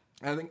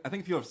 I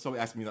think people have so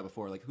asked me that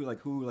before.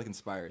 Who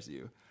inspires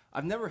you?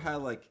 I've never had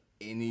like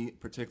any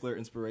particular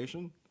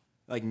inspiration.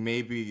 Like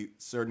maybe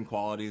certain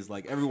qualities.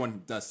 Like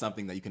everyone does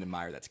something that you can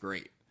admire. That's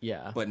great.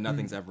 Yeah. But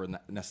nothing's ever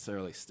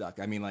necessarily stuck.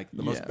 I mean, like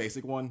the most Yeah.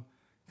 basic one.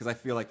 Because I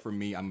feel like for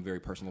me, I'm a very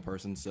personal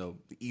person. So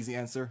the easy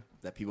answer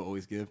that people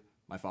always give,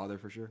 my father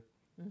for sure.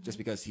 Just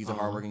because he's a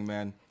hardworking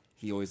man,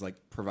 he always like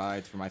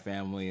provides for my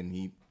family,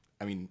 and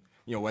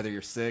whether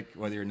you're sick,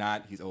 whether you're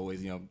not, he's always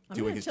I'm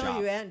doing going his to tell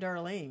job. you Aunt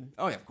Darlene.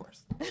 Oh yeah, of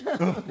course.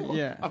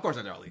 yeah. Of course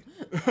I know Ali.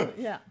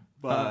 Yeah.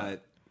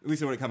 But at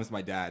least when it comes to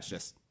my dad, it's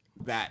just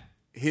that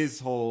his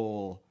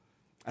whole,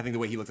 I think the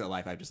way he looks at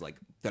life, I've just like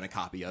done a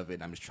copy of it.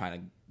 And I'm just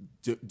trying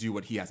to do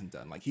what he hasn't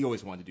done. Like he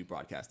always wanted to do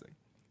broadcasting.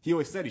 He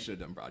always said he should have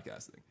done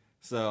broadcasting.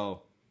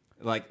 So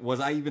like, was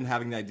I even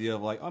having the idea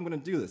of like, oh, I'm going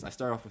to do this? I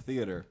started off with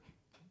theater,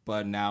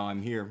 but now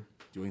I'm here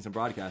doing some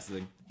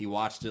broadcasting. He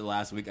watched it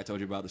last week. I told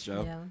you about the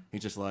show. Yeah.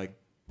 He's just like,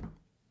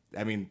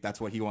 I mean,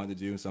 that's what he wanted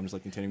to do. So I'm just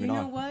like continuing You it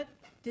know on. what?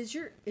 Is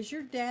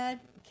your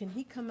dad, can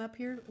he come up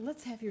here?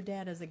 Let's have your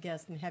dad as a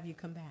guest and have you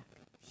come back.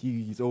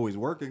 He's always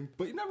working,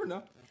 but you never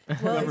know. Well,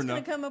 Never it's know.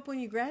 going to come up when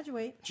you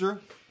graduate. True.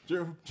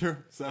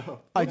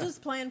 So We'll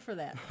just plan for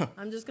that.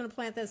 I'm just going to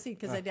plant that seed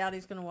because I doubt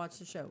he's going to watch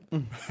the show.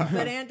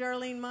 But Aunt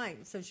Darlene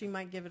might, so she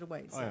might give it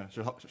away. So. oh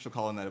yeah, she'll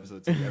call in that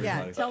episode too. Everybody.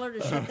 Yeah, tell her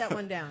to shut that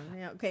one down.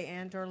 Yeah, okay,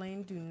 Aunt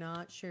Darlene, do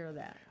not share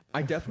that.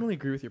 I definitely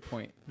agree with your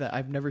point that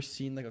I've never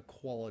seen like a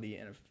quality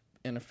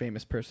in a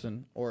famous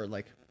person or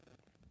like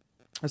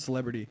a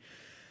celebrity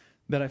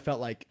that I felt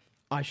like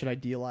I should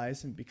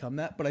idealize and become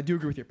that. But I do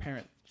agree with your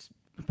parents'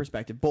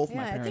 perspective. Both my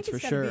Yeah, I parents think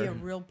it's for got to sure. be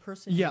a real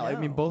person. Yeah, you I know.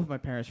 mean, both of my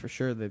parents for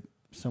sure. That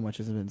so much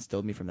has been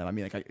instilled in me from them. I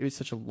mean, like it was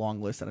such a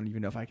long list. I don't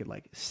even know if I could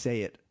like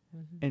say it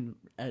in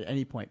at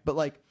any point. But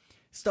like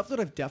stuff that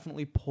I've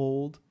definitely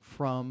pulled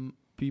from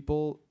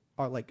people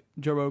are like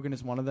Joe Rogan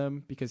is one of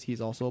them because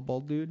he's also a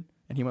bald dude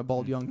and he went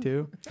bald young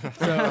too. So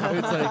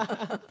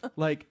it's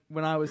like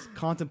when I was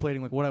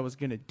contemplating like what I was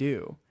gonna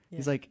do,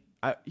 he's like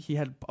he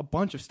had a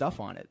bunch of stuff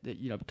on it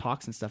that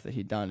talks and stuff that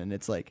he'd done, and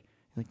it's like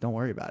don't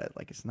worry about it.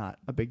 Like it's not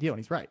a big deal, and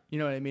he's right. You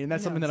know what I mean? And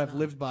that's No, something that it's I've not.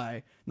 lived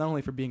by, not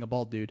only for being a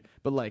bald dude,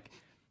 but like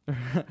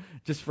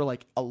just for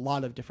like a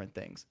lot of different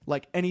things.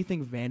 Like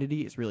anything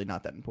vanity is really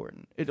not that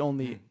important. It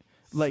only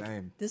like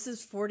Same. This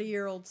is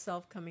 40-year-old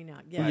self coming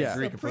out. Yeah, Yeah. I so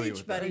agree completely preach,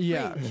 with that. buddy,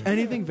 yeah, preach.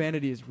 anything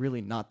vanity is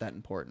really not that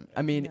important.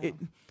 I mean, No. it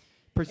It's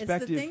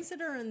perspective. the things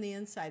that are on the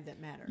inside that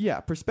matter. Yeah,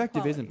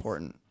 perspective is Qualities.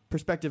 important.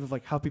 Perspective of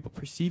like how people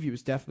perceive you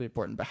is definitely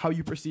important, but how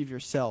you perceive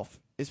yourself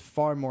is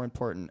far more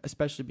important,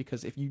 especially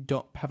because if you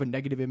don't have a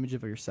negative image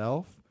of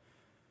yourself,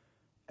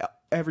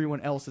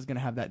 everyone else is going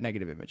to have that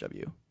negative image of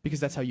you because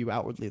that's how you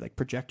outwardly like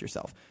project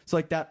yourself. So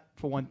like that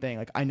for one thing,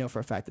 like I know for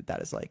a fact that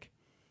that is like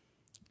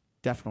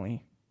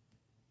definitely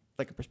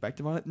like a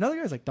perspective on it. Another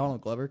guy is like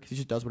Donald Glover because he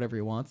just does whatever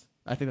he wants.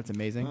 I think that's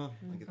amazing. I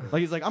get that.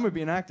 Like he's like, I'm gonna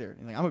be an actor,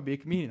 and like I'm gonna be a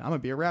comedian, I'm gonna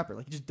be a rapper.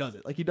 Like he just does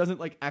it. Like he doesn't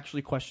like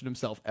actually question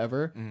himself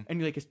ever, and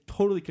he like is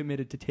totally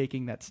committed to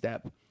taking that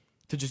step,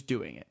 to just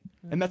doing it.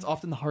 And that's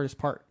often the hardest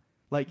part.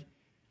 Like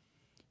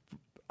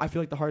I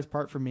feel like the hardest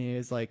part for me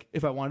is like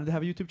if I wanted to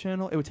have a YouTube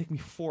channel, it would take me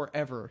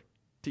forever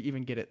to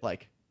even get it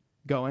like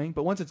going.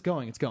 But once it's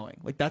going, it's going.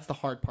 Like that's the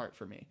hard part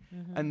for me.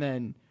 And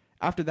then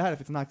after that, if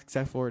it's not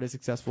successful or it is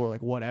successful or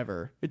like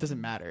whatever, it doesn't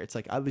matter. It's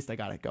like at least I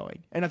got it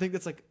going. And I think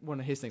that's like one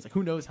of his things. Like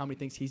who knows how many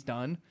things he's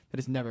done that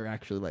has never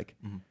actually like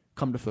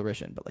come to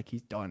fruition, but like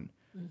he's done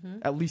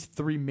at least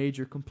 3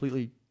 major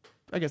completely,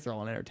 I guess they're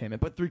all in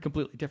entertainment, but 3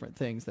 completely different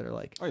things that are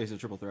like, Oh, yeah, he's a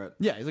triple threat.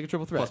 yeah, he's like a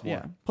triple threat. Plus more.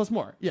 Yeah, plus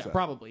more. Yeah, So.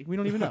 probably. We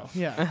don't even know.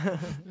 Yeah. So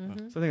I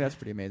think that's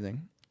pretty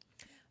amazing.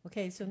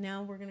 Okay, so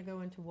now we're going to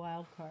go into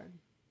wild card.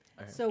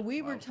 So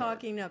we were Wild card.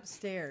 talking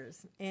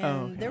upstairs, and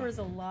okay. there was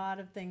a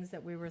lot of things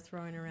that we were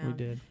throwing around. We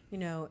did. You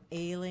know,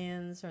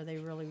 aliens, are they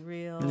really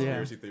real? Yeah.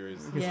 Conspiracy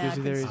theories. Yeah,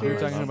 Conspiracy theories. We were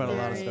conspiracy talking about a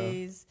lot of stuff.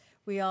 theories.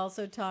 We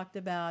also talked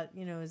about,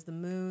 is the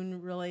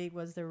moon really,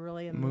 was there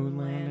really a Moon moon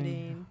landing.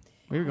 landing?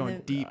 We were going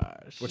And deep.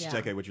 Which Yeah.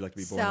 decade would you like to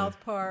be born South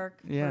Park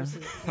Yeah.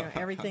 versus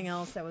everything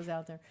else that was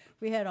out there.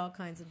 We had all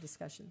kinds of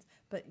discussions.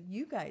 But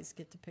you guys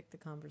get to pick the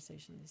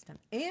conversation this time.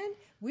 And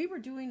we were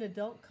doing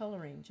adult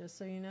coloring, just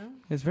so you know.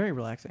 It's very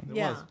relaxing.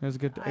 Yeah. It was a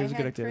good. It I was a good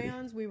had activity.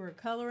 crayons, we were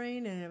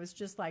coloring, and it was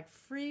just like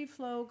free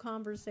flow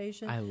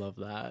conversation. I love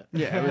that.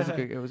 Yeah, it was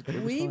good. It was good. It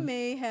was We fun.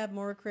 may have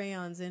more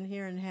crayons in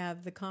here and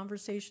have the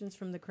conversations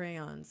from the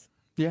crayons.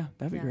 Yeah,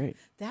 that'd be Yeah. great.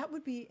 That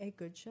would be a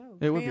good show.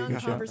 It would be a Crayon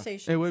good show.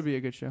 Conversations. It would be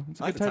a good show.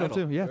 It's a I like good the title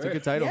title. too. Yeah, it's a Right.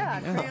 good title. Yeah,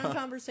 Crayon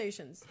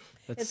Conversations.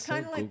 That's It's so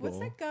kind of like, what's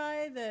Google. that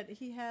guy that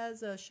he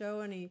has a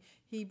show and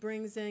he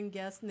brings in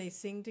guests and they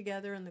sing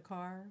together in the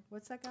car?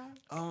 What's that guy?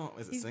 Oh,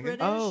 is it He's singing?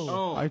 British.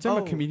 Oh, are you talking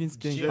about comedians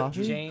getting Ja-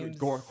 coffee? James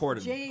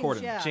Corden. James,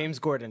 Corden. yeah. James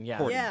Gordon, yeah.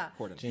 Corden. Yeah,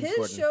 Corden. James his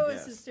Corden. show is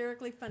Yes.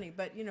 hysterically funny,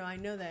 but I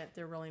know that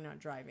they're really not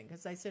driving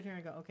because I sit here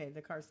and go, okay,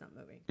 the car's not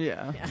moving.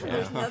 Yeah. Yeah,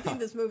 there's nothing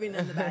that's moving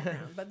in the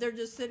background, but they're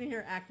just sitting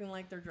here acting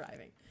like they're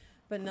driving.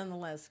 But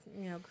nonetheless,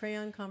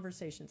 Crayon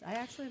Conversations. I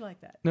actually like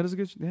that. That is a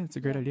good. Yeah, it's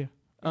a great idea.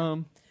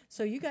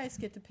 So you guys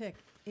get to pick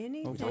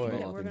anything boy.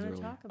 that All we're things going to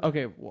early. talk about.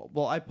 Okay.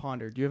 Well, I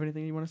pondered. Do you have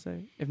anything you want to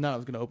say? If not, I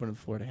was going to open the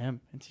floor to him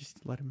and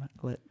just let him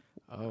let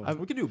Oh,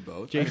 We could do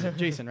both.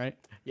 Jason, right?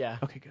 yeah.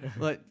 Okay, good.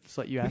 Just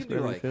let you We ask could do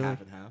whatever you like feel.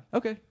 half and half.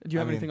 Okay. Do you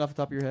have I mean, anything off the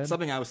top of your head?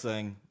 Something I was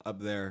saying up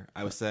there,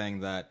 I was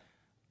saying that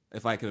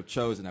if I could have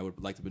chosen, I would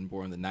like to have been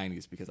born in the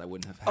 90s because I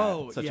wouldn't have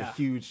had such a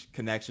huge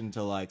connection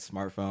to like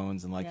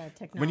smartphones and like Yeah, when you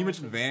technology.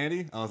 mentioned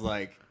vanity, I was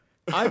like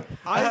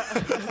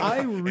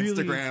I really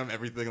Instagram,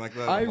 everything like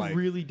that. I I'm like,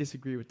 really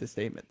disagree with this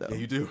statement, though. yeah,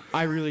 you do.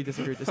 I really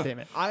disagree with this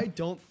statement. I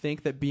don't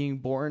think that being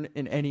born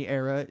in any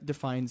era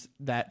defines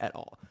that at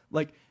all.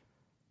 Like,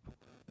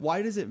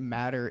 why does it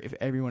matter if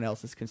everyone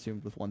else is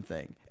consumed with one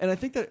thing? And I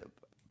think that,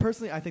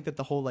 personally, I think that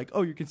the whole, like,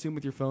 oh, you're consumed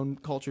with your phone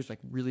culture is, like,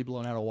 really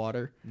blown out of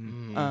water.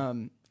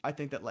 I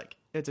think that, like,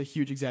 it's a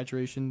huge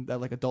exaggeration that,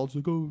 like, adults are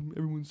like, oh,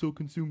 everyone's so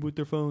consumed with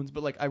their phones.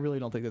 But, like, I really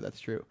don't think that that's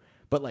true.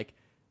 But, like,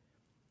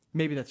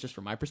 maybe that's just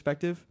from my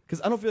perspective.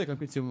 Because I don't feel like I'm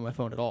consuming my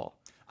phone at all.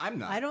 I'm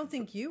not. I don't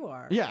think you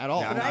are. Yeah, at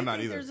all. Yeah, But I'm I not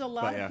think either, there's a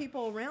lot but of yeah.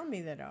 people around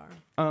me that are.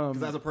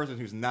 Because as a person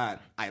who's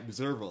not, I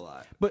observe a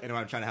lot. But- and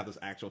when I'm trying to have those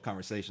actual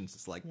conversations,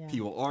 it's like Yeah.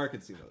 people are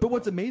consuming. But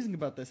what's amazing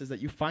about this is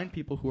that you find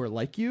people who are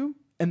like you,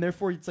 and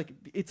therefore it's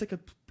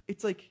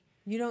like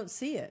You don't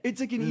see it. It's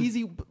like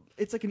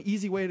an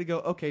easy way to go,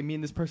 okay, me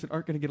and this person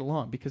aren't going to get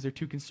along because they're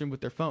too consumed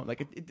with their phone.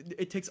 Like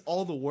it takes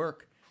all the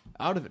work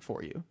out of it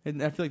for you.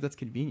 And I feel like that's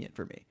convenient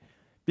for me.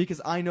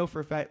 Because I know for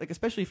a fact, like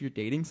especially if you're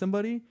dating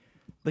somebody,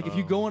 like if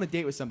you go on a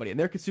date with somebody and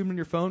they're consuming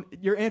your phone,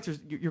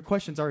 your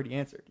question's already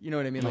answered. You know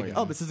what I mean? Like,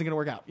 this isn't going to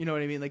work out. You know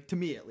what I mean? Like to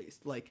me at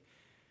least, like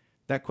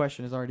that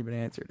question has already been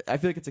answered. I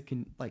feel like it's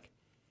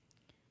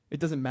it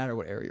doesn't matter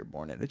what area you're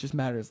born in. It just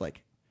matters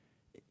like,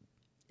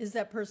 is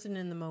that person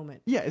in the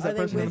moment? Yeah, is that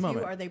person in the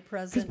moment? Are they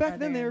present? Because back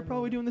then they were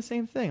probably doing the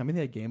same thing. I mean,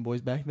 they had Game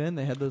Boys back then.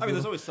 They had those. I mean,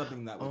 there's always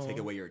something that would take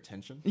away your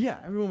attention. Yeah,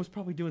 everyone was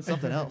probably doing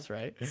something else,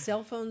 right?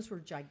 Cell phones were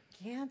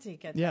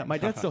gigantic at Yeah, that my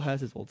time. dad still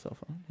has his old cell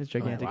phone. His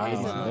gigantic. What does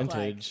it 80s. look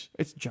Vintage.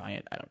 It's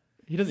giant.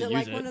 He Is doesn't it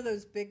use like one of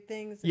those big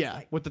things? It's Yeah,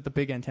 like, with the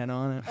big antenna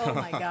on it. oh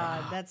my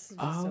God, that's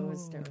just so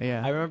hysterical.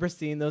 Yeah. I remember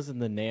seeing those in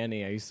The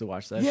Nanny. I used to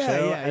watch that Yeah,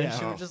 show. yeah, and yeah.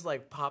 she would just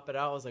like pop it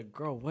out. I was like,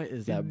 girl, what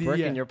is that brick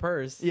Yeah. in your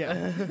purse?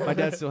 Yeah, my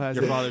dad still has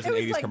Your it. father's It an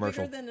was 80s like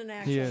commercial. bigger than an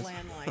actual He is.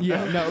 landline.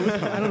 Yeah,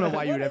 no, I don't know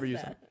why you would What ever is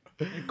use that?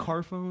 that. And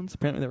car phones.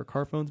 Apparently, there were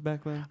car phones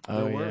back then.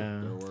 Oh, There were.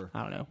 yeah. There were.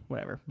 I don't know,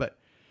 whatever. But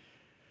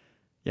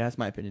yeah, that's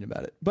my opinion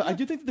about it. But I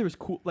do think that there was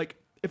cool. Like,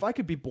 if I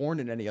could be born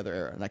in any other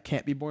era and I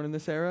can't be born in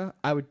this era,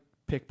 I would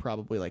pick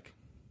probably like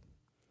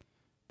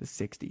the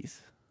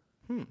 '60s.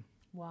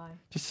 Why?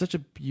 Just such a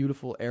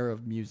beautiful era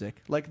of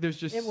music. Like there's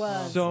just It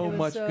was. so It was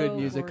much so good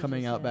music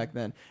coming gorgeous, out yeah. back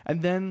then.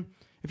 And then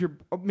if you're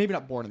maybe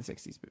not born in the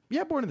 60s, but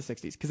yeah, born in the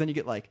 60s, because then you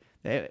get like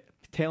the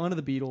tail end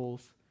of the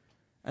Beatles,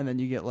 and then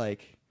you get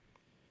like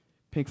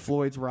Pink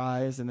Floyd's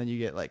rise, and then you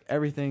get like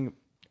everything.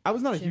 I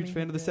was not a huge Jimi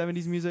fan of the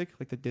Hendrix. 70s music,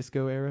 like the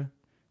disco era.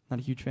 Not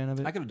a huge fan of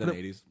it. I could have done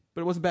 80s.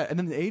 But it wasn't bad. And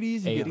then the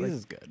 80s, you get 80s like,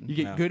 is good. You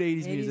get Yeah. good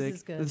 80s 80s music.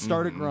 is good. The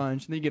start of grunge,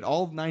 and then you get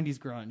all of 90s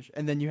grunge,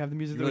 and then you have the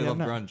music You that really we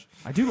have love now. grunge.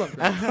 I do love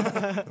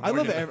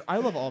grunge. I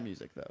love all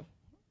music though.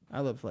 I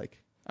love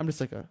I'm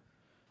just like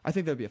I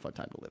think that'd be a fun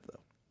time to live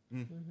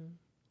though.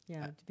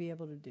 Yeah, to be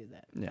able to do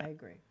that. Yeah. I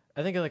agree.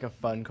 I think like a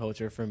fun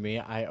culture for me,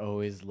 I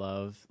always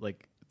love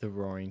like the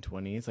Roaring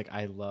 20s. Like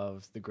I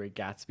love the Great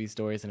Gatsby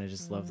stories, and I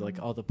just loved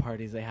like all the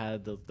parties they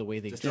had, the way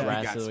they Just like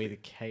dressed, the way Gatsby. they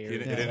cared. It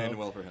didn't end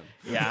well for him.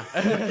 Yeah.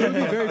 It would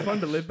be very fun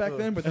to live back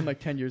then, but then like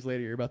 10 years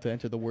later, you're about to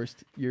enter the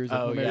worst years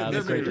Oh of yeah, America.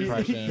 the Great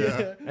Depression.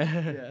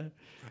 yeah.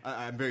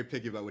 I'm very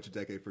picky about which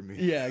decade for me.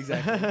 Yeah,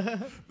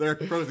 exactly. There are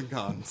pros and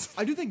cons.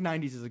 I do think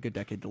 90s is a good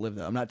decade to live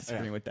though. I'm not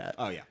disagreeing Yeah. with that.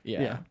 Oh, yeah.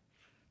 Yeah.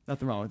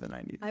 Nothing wrong with the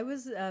 90s. I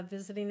was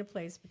visiting a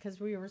place because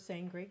we were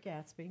saying Great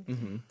Gatsby.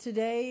 Mm-hmm.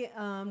 Today,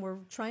 we're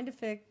trying to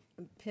pick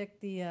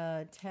the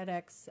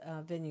TEDx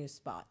venue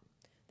spot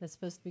that's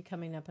supposed to be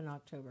coming up in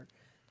October.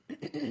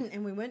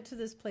 And we went to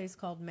this place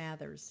called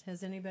Mathers.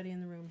 Has anybody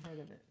in the room heard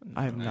of it?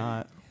 I have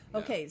not.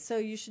 Okay, so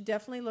you should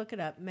definitely look it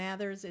up.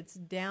 Mathers, it's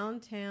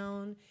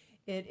downtown.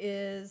 It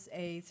is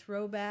a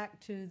throwback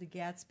to the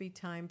Gatsby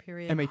time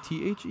period.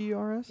 Mathers?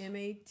 Mathers.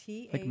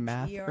 Like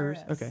Mathers?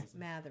 Okay.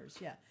 Mathers,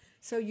 yeah.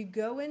 So you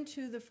go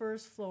into the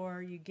first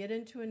floor, you get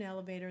into an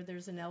elevator.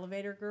 There's an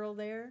elevator girl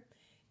there.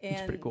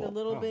 And pretty cool. the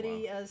little Oh,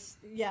 bitty,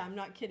 yeah, I'm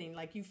not kidding.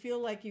 Like you feel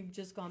like you've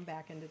just gone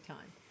back into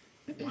time.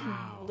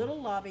 Wow. A little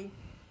lobby.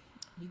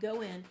 You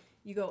go in,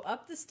 you go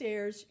up the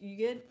stairs,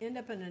 you end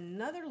up in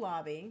another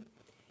lobby,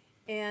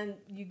 and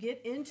you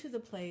get into the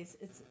place.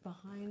 It's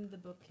behind the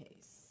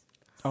bookcase.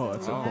 Oh,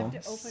 that's so so you cool. have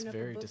to open It's up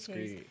very a bookcase,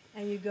 discreet.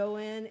 and you go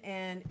in,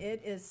 and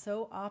it is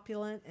so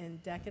opulent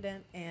and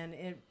decadent, and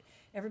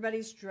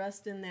everybody's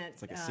dressed in that.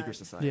 It's like a secret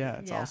society. Yeah,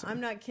 it's yeah, awesome. I'm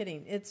not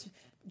kidding.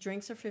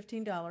 Drinks are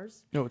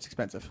 $15, No, it's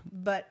expensive.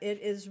 but it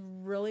is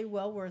really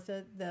well worth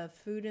it. The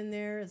food in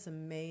there is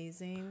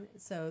amazing.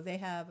 So they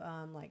have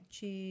like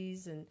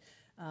cheese and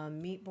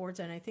meat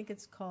boards, and I think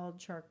it's called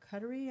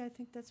charcuterie. I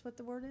think that's what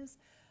the word is.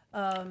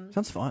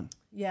 Sounds fun.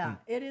 Yeah,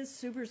 it is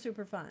super,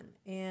 super fun.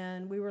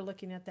 And we were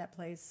looking at that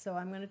place. So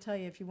I'm going to tell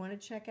you, if you want to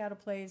check out a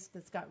place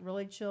that's got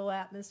really chill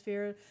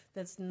atmosphere,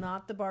 that's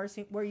not the bar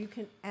scene, where you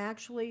can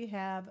actually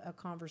have a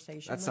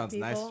conversation That with sounds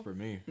people. nice for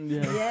me.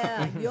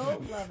 Yeah,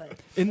 you'll love it.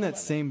 In You'll that love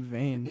same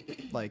vein,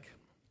 like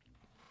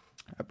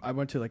I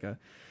went to like I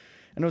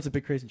know it's a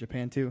big craze in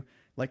Japan too.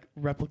 Like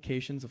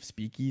replications of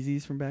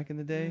speakeasies from back in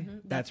the day. Mhm.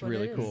 That's That's what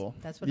really it is. cool.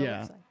 That's what it yeah,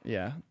 looks like.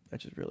 Yeah,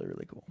 that's just really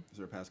really cool. Is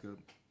there a passcode?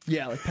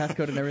 Yeah, like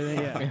passcode and everything.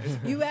 Yeah. it.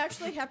 You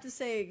actually have to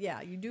say,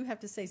 you do have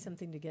to say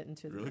something to get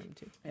into the Really? room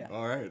too. Yeah.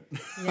 All right.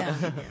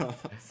 Yeah.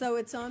 So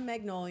it's on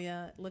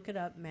Magnolia. Look it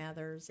up,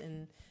 Mathers,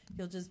 and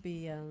you'll just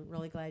be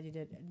really glad you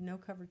did. No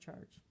cover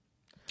charge.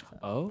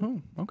 Oh.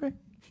 Oh, okay.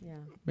 Yeah.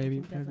 Maybe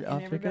Definitely. I'll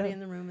And check it everybody out. in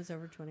the room is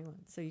over 21,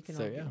 so you can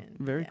So, all get yeah. in.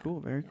 Very Yeah. cool.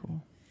 Very Yeah.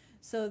 cool.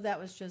 So that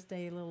was just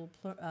a little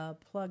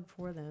plug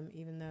for them,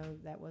 even though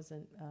that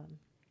wasn't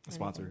A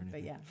sponsor or anything. But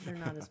anything. yeah,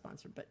 they're not a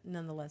sponsor, but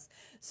nonetheless.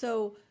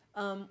 So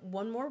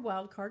one more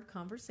wild card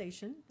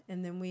conversation,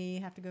 and then we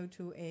have to go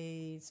to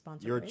a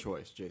sponsor. Your break.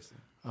 choice,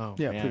 Jason. Oh,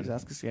 Yeah, man. please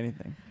ask us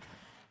anything.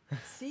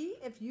 See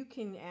if you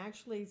can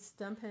actually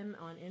stump him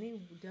on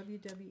any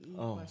WWE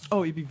question.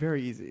 Oh, it'd be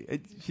very easy.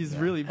 She's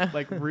really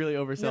really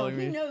No, overselling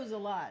he me. knows a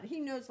lot. He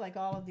knows like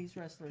all of these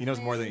wrestlers. He knows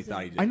more than he names thought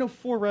he and- did. I know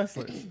 4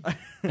 wrestlers.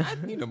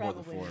 You know more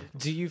than Probably 4.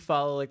 Do you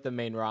follow like the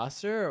main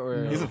roster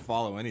or? He doesn't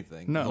follow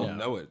anything. No. He'll No.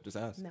 know it. Just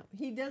ask. No,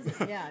 he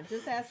doesn't. Yeah,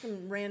 just ask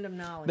him random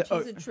knowledge. The-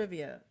 He's a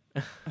trivia.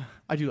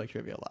 I do like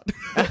trivia a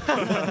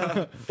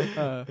lot.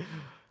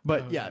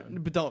 But yeah,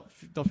 but don't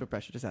feel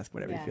pressure. Just ask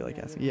whatever you Yeah, feel like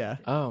yeah, asking. yeah.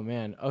 Yeah. Oh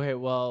man. Okay.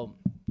 Well,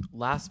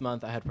 last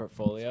month I had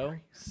portfolio,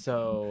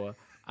 so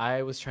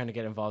I was trying to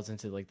get involved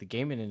into like the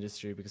gaming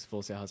industry because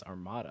Full Sail has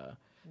Armada.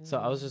 So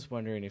I was just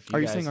wondering if you Are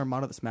you guys saying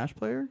Armada the Smash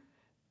player?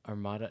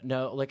 Armada?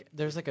 No, like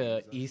there's like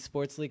a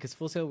esports league because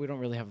Full Sail we don't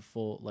really have a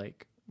full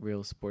like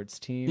real sports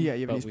team. Yeah,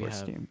 you have an but we esports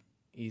have team.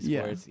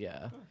 Esports,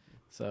 yeah.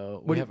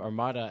 So What we do have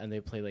Armada and they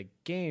play like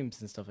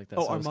games and stuff like that.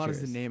 Oh, so I was Armada's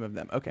the curious. name of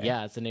them. Okay.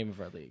 Yeah, it's the name of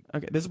our league.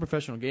 Okay. There's a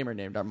professional gamer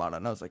named Armada,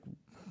 and I was like,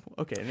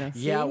 okay. Yeah. See,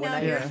 Yeah, when now I-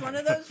 here's Yeah. one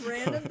of those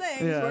random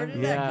things. Yeah. Where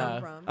did that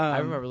come from? I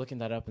remember looking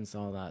that up and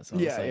saw that. So I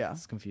was Yeah, like, yeah.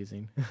 it's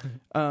confusing.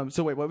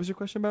 So wait, what was your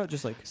question about?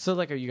 Just like So,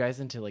 like, are you guys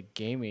into like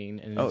gaming?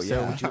 And Oh, if so,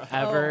 yeah. would you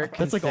ever?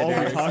 That's like all we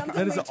consider- talk. Something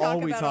That is we all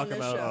we about talk on this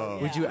about. show,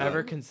 Would you yeah.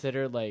 ever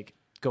consider like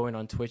going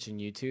on Twitch and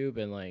YouTube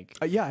and like?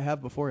 Yeah, I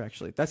have before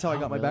actually. That's how I Oh,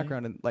 got my really?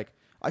 background. And like,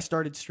 I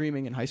started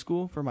streaming in high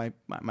school for my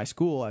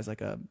school as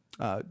like a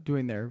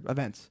doing their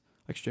events,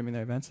 like streaming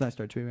their events. And I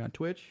started streaming on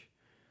Twitch.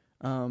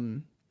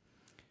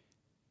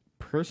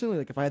 Personally,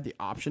 like if I had the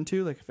option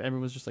to, like if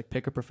everyone was just like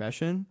pick a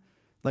profession,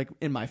 like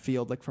in my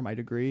field, like for my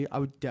degree, I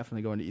would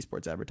definitely go into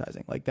esports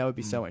advertising. Like that would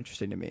be so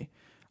interesting to me.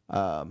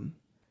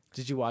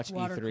 Did you watch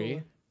Water E3?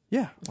 cooler.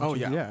 Yeah. Oh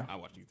yeah. Yeah. I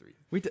watched you 3.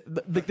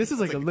 Like this is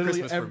like, It's like literally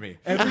Christmas for me.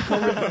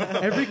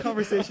 every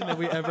conversation that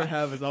we ever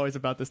have is always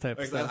about this type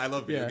of stuff. I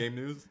love video Yeah. game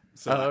news.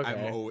 So Oh,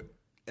 okay.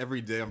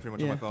 every day I'm pretty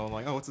much on Yeah. my phone. I'm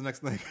like, oh, what's the next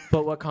thing?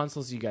 But what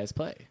consoles do you guys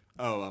play?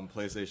 Oh,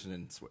 PlayStation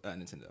and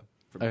Nintendo.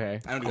 For me. Okay,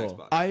 I don't cool.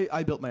 do Xbox.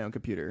 I built my own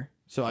computer,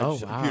 so I Oh,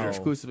 just wow.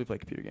 exclusively play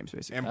computer games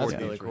basically. And That's board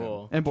really games for him.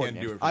 cool. And board Can't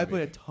do games. it for I me.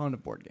 play a ton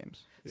of board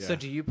games. Yeah. So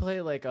do you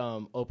play like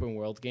open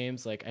world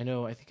games? Like I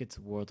think it's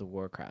World of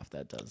Warcraft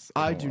that does.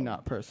 I open do world.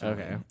 not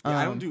personally. Okay. Yeah,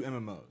 I don't Um, do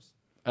MMOs.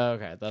 Oh,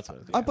 okay, that's what.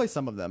 I play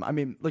some of them. I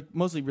mean, like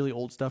mostly really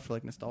old stuff for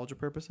like nostalgia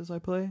purposes. I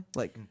play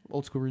like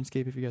old school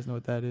RuneScape. If you guys know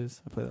what that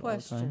is, I play that all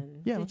the time.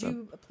 Question. Yeah. Did what's up?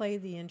 you play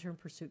the Intern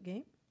Pursuit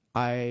game?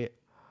 I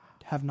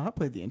have not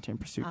played the Intern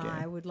Pursuit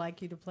I game. would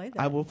like you to play that.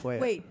 I will play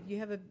it. Wait, you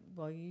have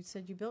you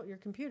said you built your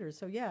computer,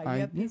 so yeah, you I-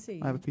 have yeah,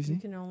 PC. I have a PC. You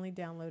can only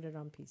download it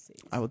on PC.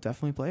 I will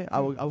definitely play it. I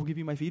will give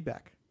you my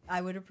feedback.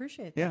 I would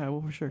appreciate that. Yeah, I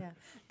will for sure. Yeah.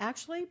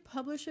 Actually,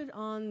 publish it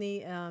on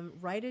the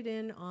write it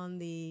in on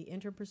the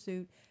Intern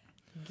Pursuit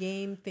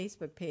game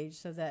Facebook page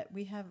so that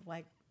we have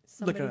like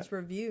somebody's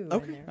review in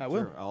Okay, there. I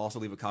will. Sure. I'll also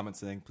leave a comment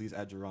saying, please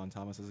add Jerron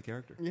Thomas as a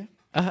character. Yeah.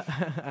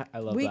 I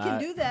love We that. can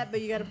do that,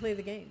 but you got to play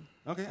the game.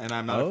 Okay, and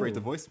I'm not afraid Oh. to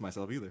voice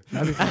myself either.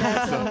 That'd be fun.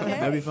 That's okay.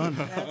 That'd be fun.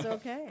 That's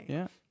okay.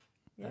 Yeah.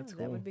 Yeah, That's that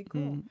cool. would be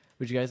cool.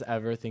 Would you guys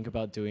ever think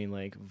about doing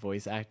like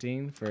voice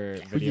acting for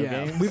video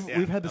Yeah, games? we've Yeah,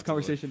 had this absolutely.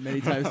 conversation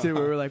many times too,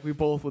 where we're like, we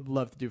both would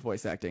love to do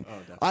voice acting. Oh,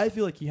 definitely. I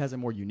feel like he has a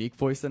more unique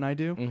voice than I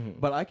do, Mhm.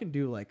 but I can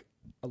do like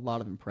a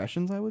lot of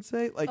impressions. I would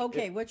say, like,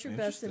 Okay, what's your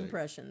best Interesting.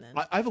 impression then?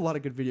 I have a lot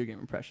of good video game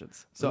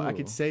impressions, so I Ooh.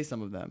 could say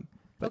some of them,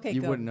 but Okay,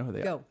 you go. wouldn't know who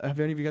they Go. are. Have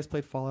any of you guys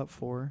played Fallout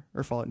 4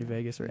 or Fallout New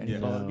Vegas or any Yeah.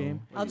 Fallout No.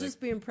 game? I'll just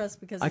be impressed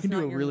because I it's can do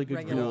not a your really good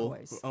regular ghoul.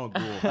 voice. Oh,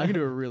 cool. I can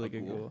do a really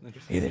good Cool. ghoul.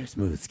 Interesting. Hey there,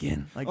 smooth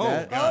skin. Like Oh,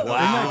 that. God. Oh,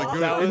 Wow. wow.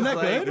 Good. That was Isn't that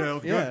like- good? Yeah, that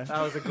was Yeah.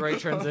 That was a great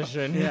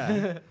transition.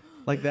 Yeah.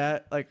 Like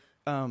that. Like,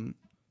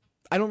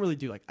 I don't really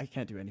do like, I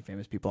can't do any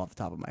famous people off the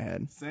top of my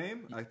head.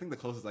 Same. I think the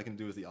closest I can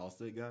do is the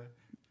Allstate guy.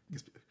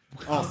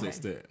 Allstate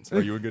stands.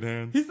 Are you in good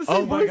hands? He's the Oh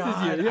same my voice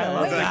God, as you. I Yeah.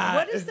 love Wait, that.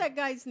 what is that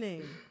guy's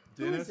name?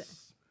 Who is Dennis. it?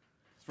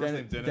 His first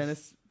name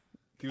Dennis.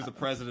 He was Uh, the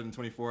president in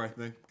 24, I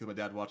think, because my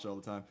dad watched it all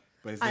the time.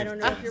 But his I name's don't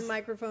know if Dennis. your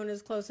microphone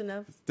is close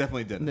enough. It's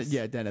definitely Dennis.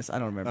 Yeah, Dennis. I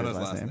don't remember I know his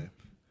his last name.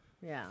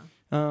 Yeah.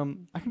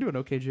 I can do an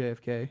okay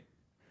JFK.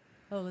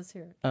 Oh, let's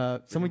hear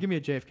it. Someone give me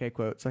a JFK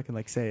quote so I can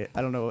like say it.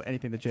 I don't know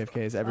anything that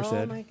JFK has ever oh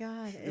said. my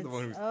God! You're the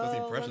one who does the let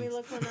me impressions.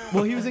 look one up.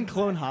 Well, he was in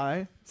Clone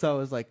High, so I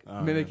was like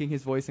Oh, mimicking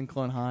his voice in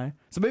Clone High.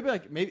 So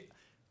maybe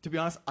to be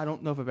honest, I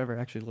don't know if I've ever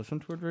actually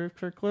listened to a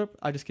JFK clip.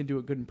 I just can do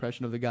a good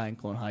impression of the guy in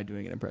Clone High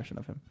doing an impression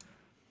of him.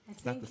 I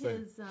not think the same.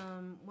 his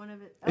one of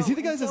it. Is he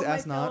the guy and that says, so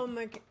 "Ask my not"?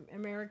 fellow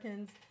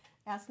Americans,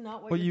 ask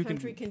not what What your you can-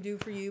 country can do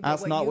for you,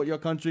 Ask but not you, what your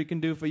country can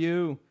do for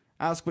you.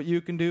 Ask what you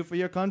can do for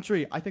your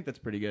country. I think that's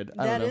pretty good.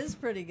 I That don't know. is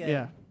pretty good.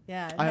 Yeah.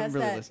 Yeah. It I has haven't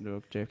really that, listened to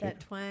a JFK. that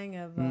twang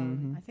of.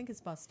 Mhm. I think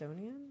it's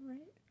Bostonian, right?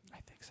 I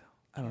think so.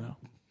 I don't know.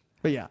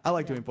 But yeah, I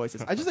like Yeah. doing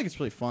voices. I just think it's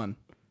really fun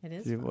It to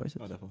is. do fun. voices.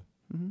 Oh, definitely.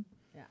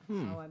 Yeah.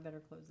 Hmm. Oh, I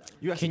better close that one.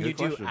 You asked Can a you good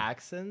do question.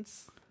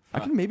 accents? I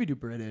can maybe do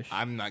British.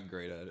 I'm not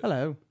great at it.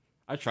 Hello.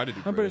 I tried to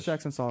do My British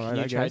accent's all Can right,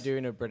 you I try guess.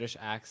 doing a British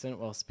accent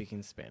while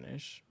speaking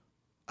Spanish?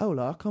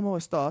 Hola, ¿cómo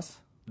estás?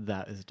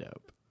 That is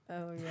dope.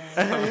 Oh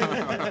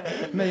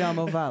yeah. Me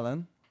llamo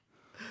Valen.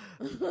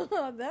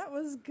 That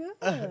was good.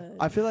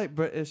 I feel like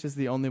British is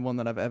the only one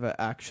that I've ever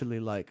actually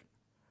like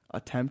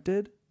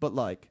attempted, but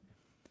like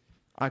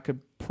I could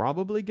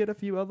probably get a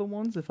few other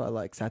ones if I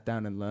like sat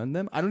down and learned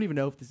them. I don't even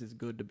know if this is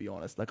good, to be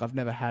honest. Like, I've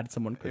never had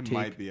someone critique. It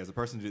might be. As a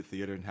person who did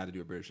theater and had to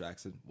do a British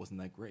accent, wasn't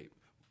that great.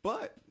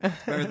 But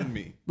it's better than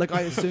me. Like,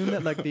 I assume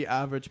that like the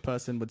average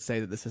person would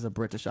say that this is a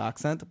British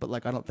accent, but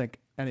like I don't think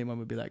anyone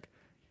would be like,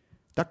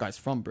 that guy's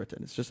from Britain.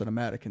 It's just an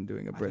American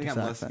doing a British I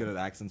think I'm accent. less good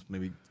at accents,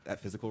 maybe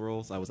at physical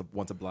roles. I was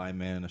once a blind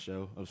man in a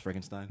show. I was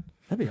Frankenstein.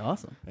 That'd be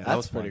awesome. Yeah, That's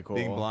was fun. pretty cool.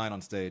 Being blind on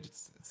stage,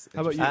 it's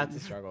How about you? That's a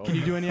struggle. Can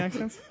you do any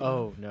accents?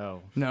 Oh,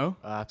 no. No?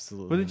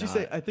 Absolutely What did you not.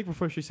 say? I think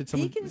before she said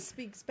someone. He can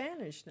speak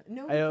Spanish.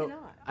 No, I he know,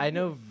 cannot. I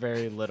know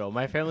very little.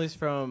 My family's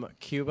from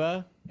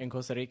Cuba and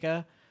Costa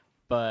Rica,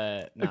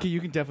 but no. Okay, you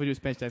can definitely do a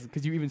Spanish accent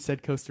because you even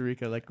said Costa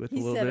Rica like with He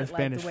a little said bit of it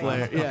like the Spanish way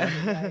flair. he Yeah.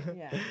 said it,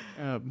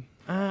 right,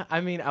 yeah. I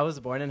mean, I was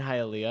born in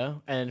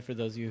Hialeah, and for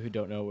those of you who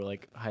don't know, we're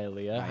like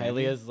Hialeah. Miami?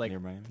 Hialeah is like Near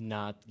Miami?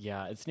 not,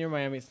 yeah, it's near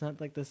Miami. It's not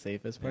like the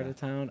safest part Yeah. of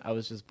town. I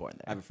was just born I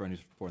there. have a friend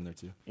who's born there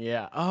too.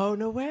 Yeah. Oh,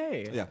 no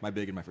way. Yeah, my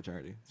big in my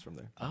fraternity is from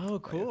there. Oh,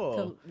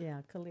 cool.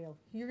 Khalil.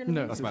 You're gonna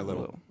No, meet That's him. my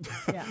little.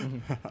 Yeah.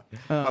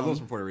 My little's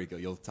from Puerto Rico.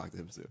 You'll talk to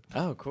him soon.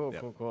 Oh, cool, Yeah.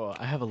 cool.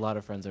 I have a lot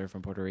of friends that are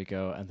from Puerto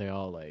Rico, and they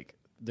all like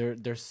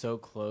they're so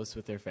close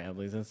with their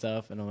families and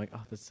stuff, and I'm like,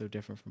 oh, that's so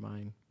different from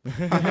mine.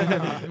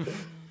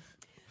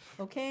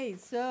 Okay,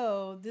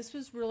 so this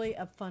was really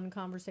a fun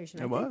conversation.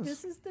 It I think was.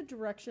 this is the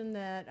direction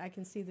that I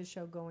can see the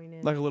show going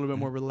in. Like a little bit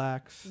more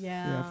relaxed.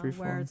 yeah, free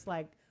where form. it's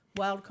like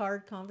wild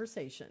card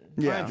conversation.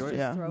 Yeah, Just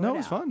yeah. throw No, it it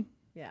was out. fun.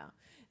 Yeah.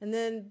 And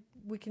then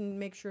we can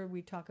make sure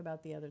we talk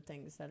about the other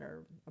things that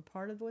are a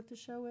part of what the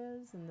show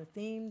is and the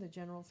theme, the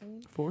general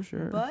theme. For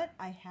sure. But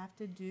I have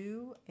to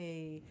do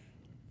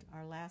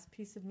our last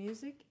piece of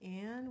music,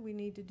 and we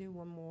need to do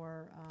one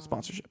more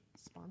Sponsorship.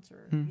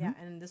 Sponsor. Mhm. Yeah,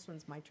 and this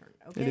one's my turn.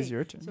 Okay. It is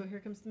your turn. So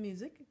here comes the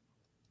music.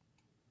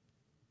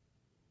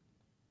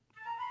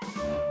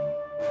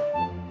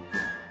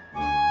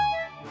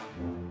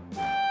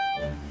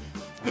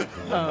 You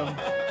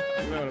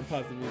might want to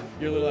pause the music.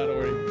 You're a little out of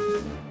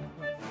order.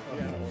 I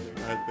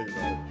had to think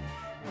about it.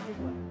 I think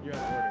what? You're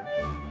out of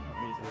order.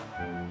 Music.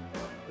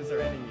 This is our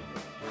ending music.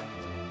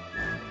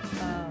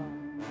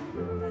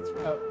 Oh, that's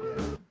right. Oh,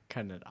 yeah.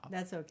 Cutting it off.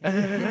 That's okay.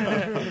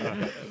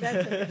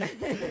 That's okay.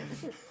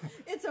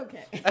 It's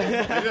okay.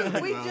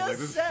 We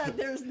just said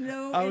there's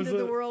no I end was of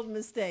the a- world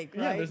mistake,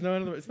 right? Yeah, there's no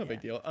other. It's no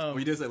big deal. When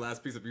you did say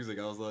last piece of music,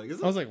 I was like,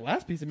 is I was like,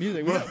 last piece of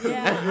music. Yeah,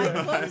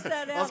 I closed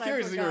that out. I was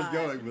curious to see where it's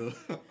forgot. going,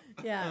 but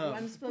Yeah,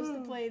 I'm supposed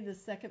to play the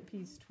second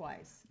piece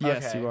twice.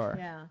 Yes, Okay. you are.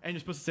 Yeah. And you're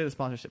supposed to say the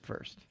sponsorship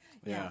first.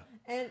 yeah.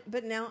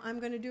 But now I'm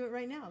going to do it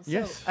right now. So,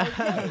 Yes.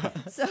 Okay.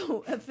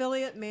 So,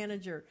 Affiliate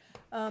Manager.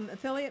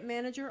 Affiliate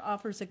Manager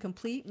offers a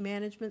complete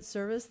management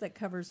service that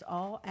covers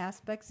all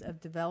aspects of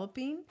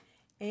developing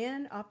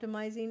and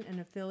optimizing an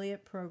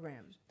affiliate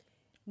program.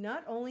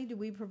 Not only do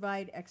we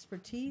provide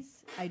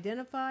expertise,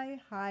 identify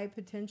high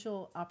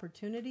potential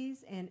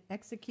opportunities, and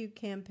execute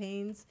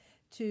campaigns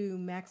to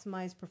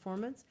maximize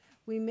performance,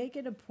 we make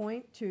it a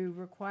point to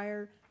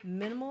require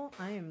minimal,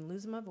 I am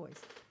losing my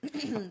voice,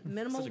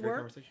 minimal Such a great work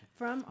conversation.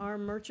 from our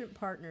merchant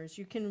partners.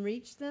 You can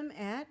reach them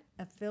at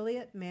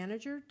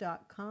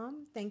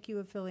affiliatemanager.com. Thank you,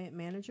 Affiliate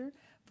Manager,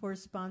 for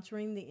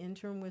sponsoring the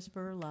Intern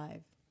Whisperer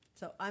Live.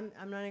 So I'm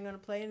not even going to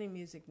play any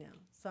music now.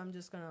 So I'm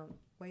just going to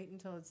wait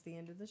until it's the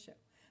end of the show.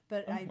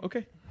 But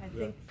Okay, I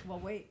think, well,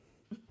 wait.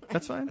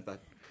 that's fine. I thought,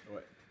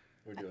 what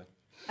we're doing.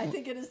 I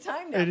think it is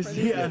time now It for is-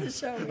 the end yeah. of the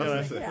show.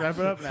 that's Music. it. Yeah. Wrap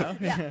it up now.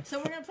 Yeah. So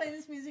we're going to play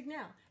this music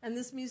now. And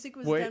this music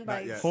was Wait, done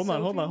by not yet. Hold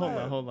on,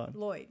 Sophie hold on.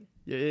 Lloyd.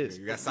 Yeah, it is.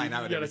 You got to sign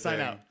out. You gotta sign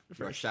out.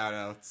 For our shout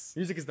outs.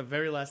 Music is the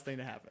very last thing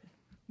to happen.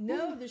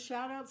 No, the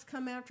shout outs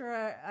come after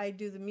I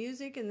do the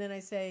music, and then I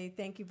say,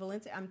 thank you,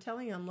 Valencia. I'm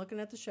telling you, I'm looking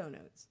at the show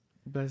notes.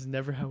 But it's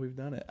never how we've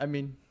done it. I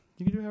mean,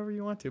 you can do however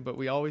you want to, but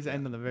we always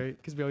end on the very,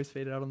 because we always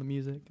fade it out on the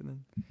music and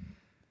then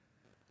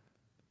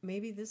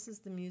Maybe this is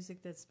the music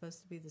that's supposed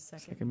to be the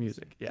second. second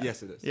music. Yeah.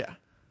 Yes, it is. Yeah.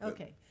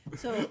 Okay.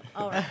 So,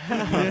 all right.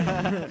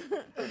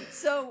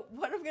 So,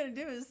 what I'm going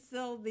to do is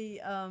sell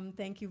the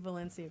Thank You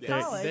Valencia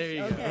Yes, College. there you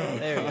go. Okay.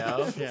 There you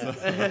go.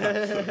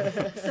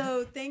 Yeah.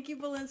 So, thank you,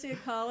 Valencia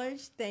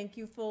College. Thank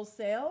you, Full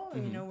Sail.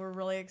 You know, we're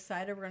really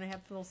excited. We're going to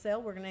have Full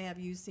Sail. We're going to have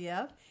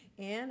UCF.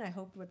 And I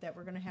hope that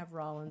we're going to have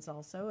Rollins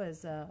also,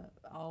 as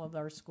all of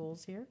our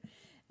schools here.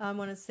 I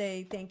want to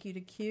say thank you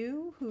to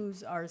Q,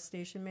 who's our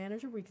station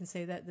manager. We can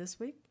say that this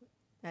week.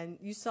 And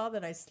you saw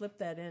that I slipped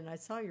that in. I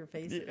saw your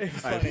faces. It was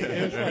funny.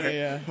 It was funny,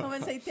 yeah. I want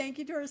to say thank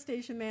you to our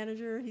station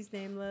manager. He's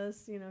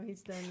nameless. You know,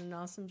 he's done an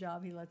awesome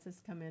job. He lets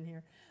us come in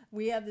here.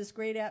 We have this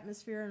great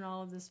atmosphere and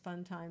all of this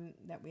fun time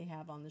that we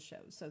have on the show.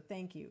 So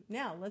thank you.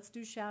 Now, let's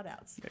do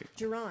shout-outs.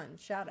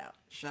 Jerron, shout-out.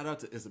 Shout out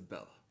to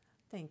Isabella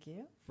Thank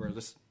you. for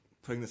just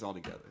putting this all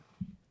together.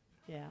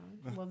 Yeah.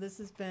 Well, this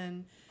has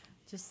been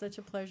just such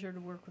a pleasure to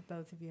work with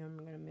both of you. I'm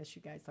going to miss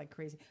you guys like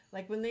crazy.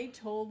 Like when they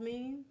told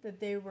me that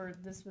we're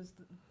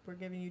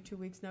giving you 2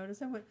 weeks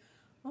notice, I went,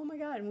 oh my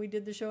God. And we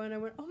did the show and I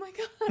went, oh my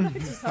God. I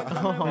just hugged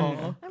them. I'm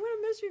going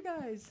to miss you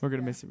guys. We're going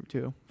to miss him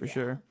too, for Yeah.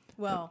 sure.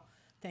 Well,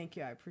 Thank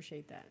you. I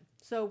appreciate that.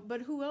 So,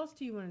 but who else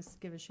do you want to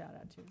give a shout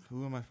out to?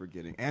 Who am I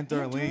forgetting? Aunt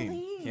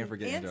Darlene. Can't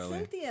forget Aunt Darlene.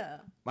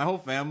 Cynthia. My whole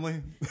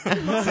family.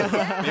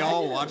 They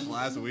all watched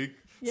last week.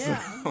 Yeah.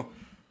 So,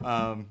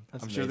 I'm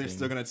sure they're amazing.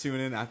 still going to tune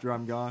in after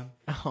I'm gone.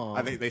 Aw.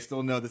 I think they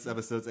still know this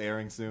episode's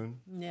airing soon.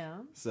 Yeah.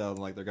 So,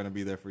 like, they're going to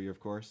be there for you, of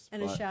course.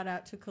 And a But, shout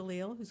out to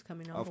Khalil, who's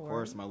coming on of board.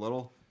 course, my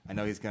little. I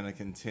know he's going to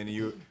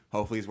continue.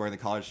 Hopefully, he's wearing the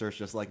college shirts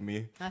just like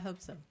me. I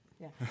hope so.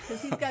 Yeah.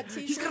 Because he's got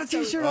t-shirts. He's got a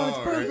so T-shirt on. It's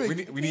all right.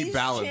 perfect. We need he's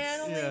balance.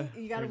 channeling-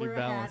 Yeah. You got to We need wear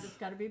a hat. balance. It's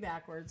got to be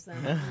backwards.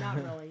 Then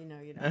not really. You know,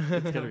 you don't. You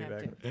gotta don't be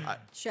have to.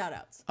 backwards. Shout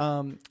outs.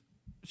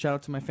 Shout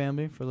out to my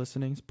family for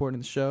listening, supporting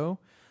the show.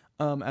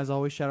 As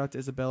always, shout out to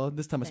Isabella.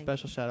 This time a Thank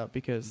special shout out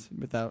because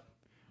without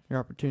your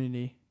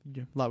opportunity,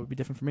 a lot would be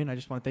different for me. And I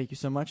just want to thank you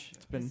so much.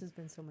 It's been This has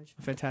been so much a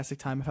fun. fantastic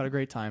time. I've had a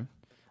great time.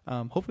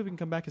 Hopefully we can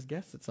come back as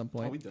guests at some Oh,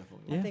 point. we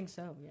definitely Yeah. I think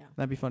so. Yeah.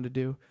 That'd be fun to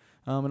do.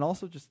 And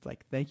also just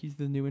like thank you to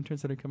the new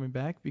interns that are coming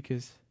back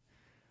because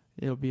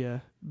it'll be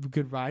a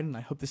good ride and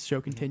I hope this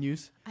show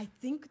continues. I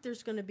think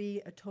there's going to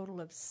be a total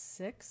of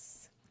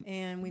 6,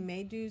 and we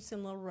may do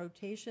some little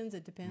rotations.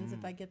 It depends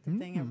if I get the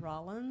thing at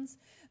Rollins,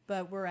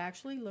 but we're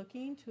actually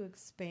looking to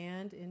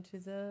expand into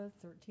the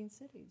 13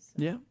 cities.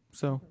 So Yeah.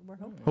 So we're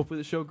hoping. hopefully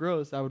the show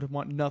grows. I would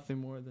want nothing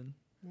more than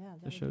Yeah,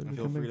 the that show would to be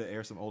Feel come free in. to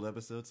air some old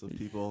episodes so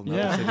people know.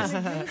 Yeah. the We're cities.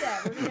 going to do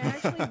that. We're going to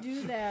actually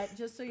do that.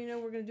 Just so you know,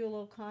 we're going to do a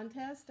little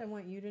contest. I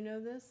want you to know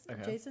this,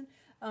 Okay. Jason.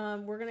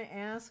 We're going to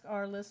ask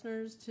our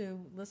listeners to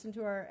listen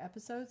to our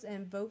episodes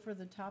and vote for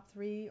the top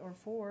 3 or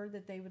 4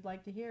 that they would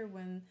like to hear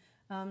when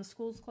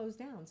schools close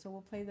down. So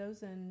we'll play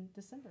those in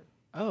December.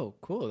 Oh,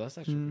 cool. That's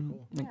actually pretty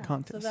cool. And Yeah,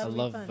 contest. so I that'll be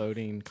love fun.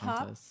 voting Top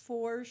contests.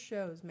 4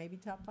 shows, maybe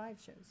top 5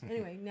 shows.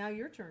 Anyway, now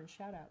your turn.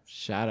 Shout out.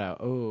 Shout out.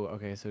 Oh,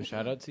 okay. So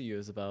shout out to you,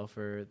 Isabel,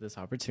 for this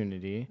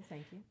opportunity.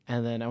 Thank you.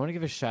 And then I want to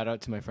give a shout out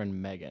to my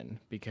friend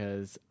Megan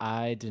because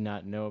I did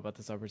not know about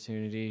this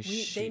opportunity.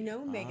 They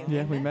know Megan.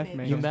 Yeah, They we met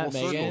Megan. You Full met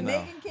circle Megan?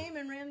 now. Megan came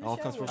and ran the All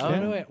show. comes with full us. Oh,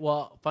 Yeah. no, wait.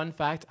 Well, fun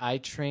fact, I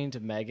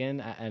trained Megan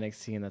at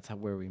NXT, and that's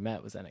where we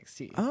met, was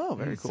NXT. Oh,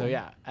 very cool. So,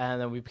 yeah. And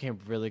then we became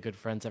really good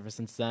friends ever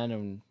since then,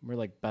 and we're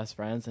like best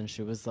friends. And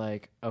she was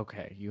like,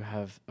 okay, you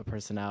have a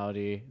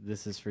personality.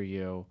 This is for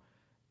you.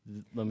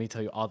 Let me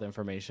tell you all the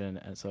information.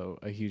 And so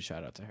a huge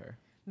shout out to her.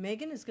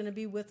 Megan is going to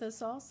be with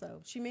us also.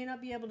 She may not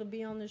be able to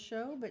be on the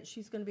show, but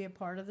she's going to be a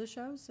part of the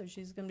show. So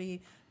she's going to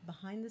be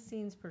behind the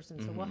scenes person.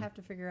 So we'll have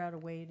to figure out a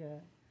way to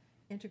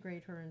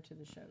integrate her into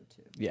the show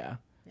too. Yeah.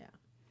 Yeah.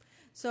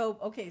 So,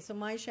 okay, so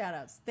my shout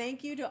outs.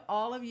 Thank you to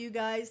all of you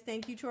guys.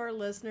 Thank you to our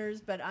listeners.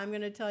 But I'm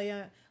going to tell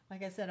you,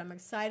 like I said, I'm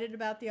excited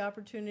about the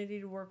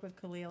opportunity to work with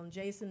Khalil and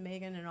Jason,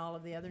 Megan, and all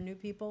of the other new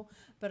people.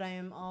 But I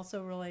am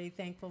also really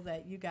thankful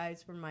that you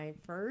guys were my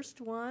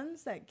first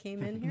ones that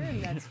came in here.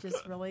 And that's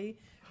just really,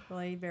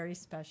 really very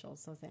special.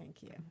 So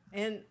thank you.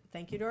 And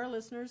thank you to our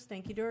listeners.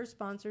 Thank you to our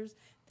sponsors.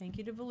 Thank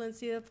you to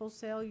Valencia, Full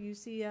Sail,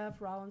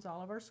 UCF, Rollins,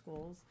 all of our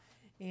schools.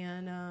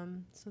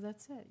 And so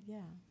that's it. Yeah.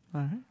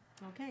 All right.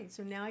 Okay,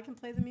 so now I can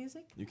play the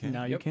music? You can.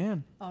 Now you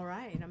can. All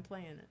right, I'm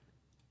playing it.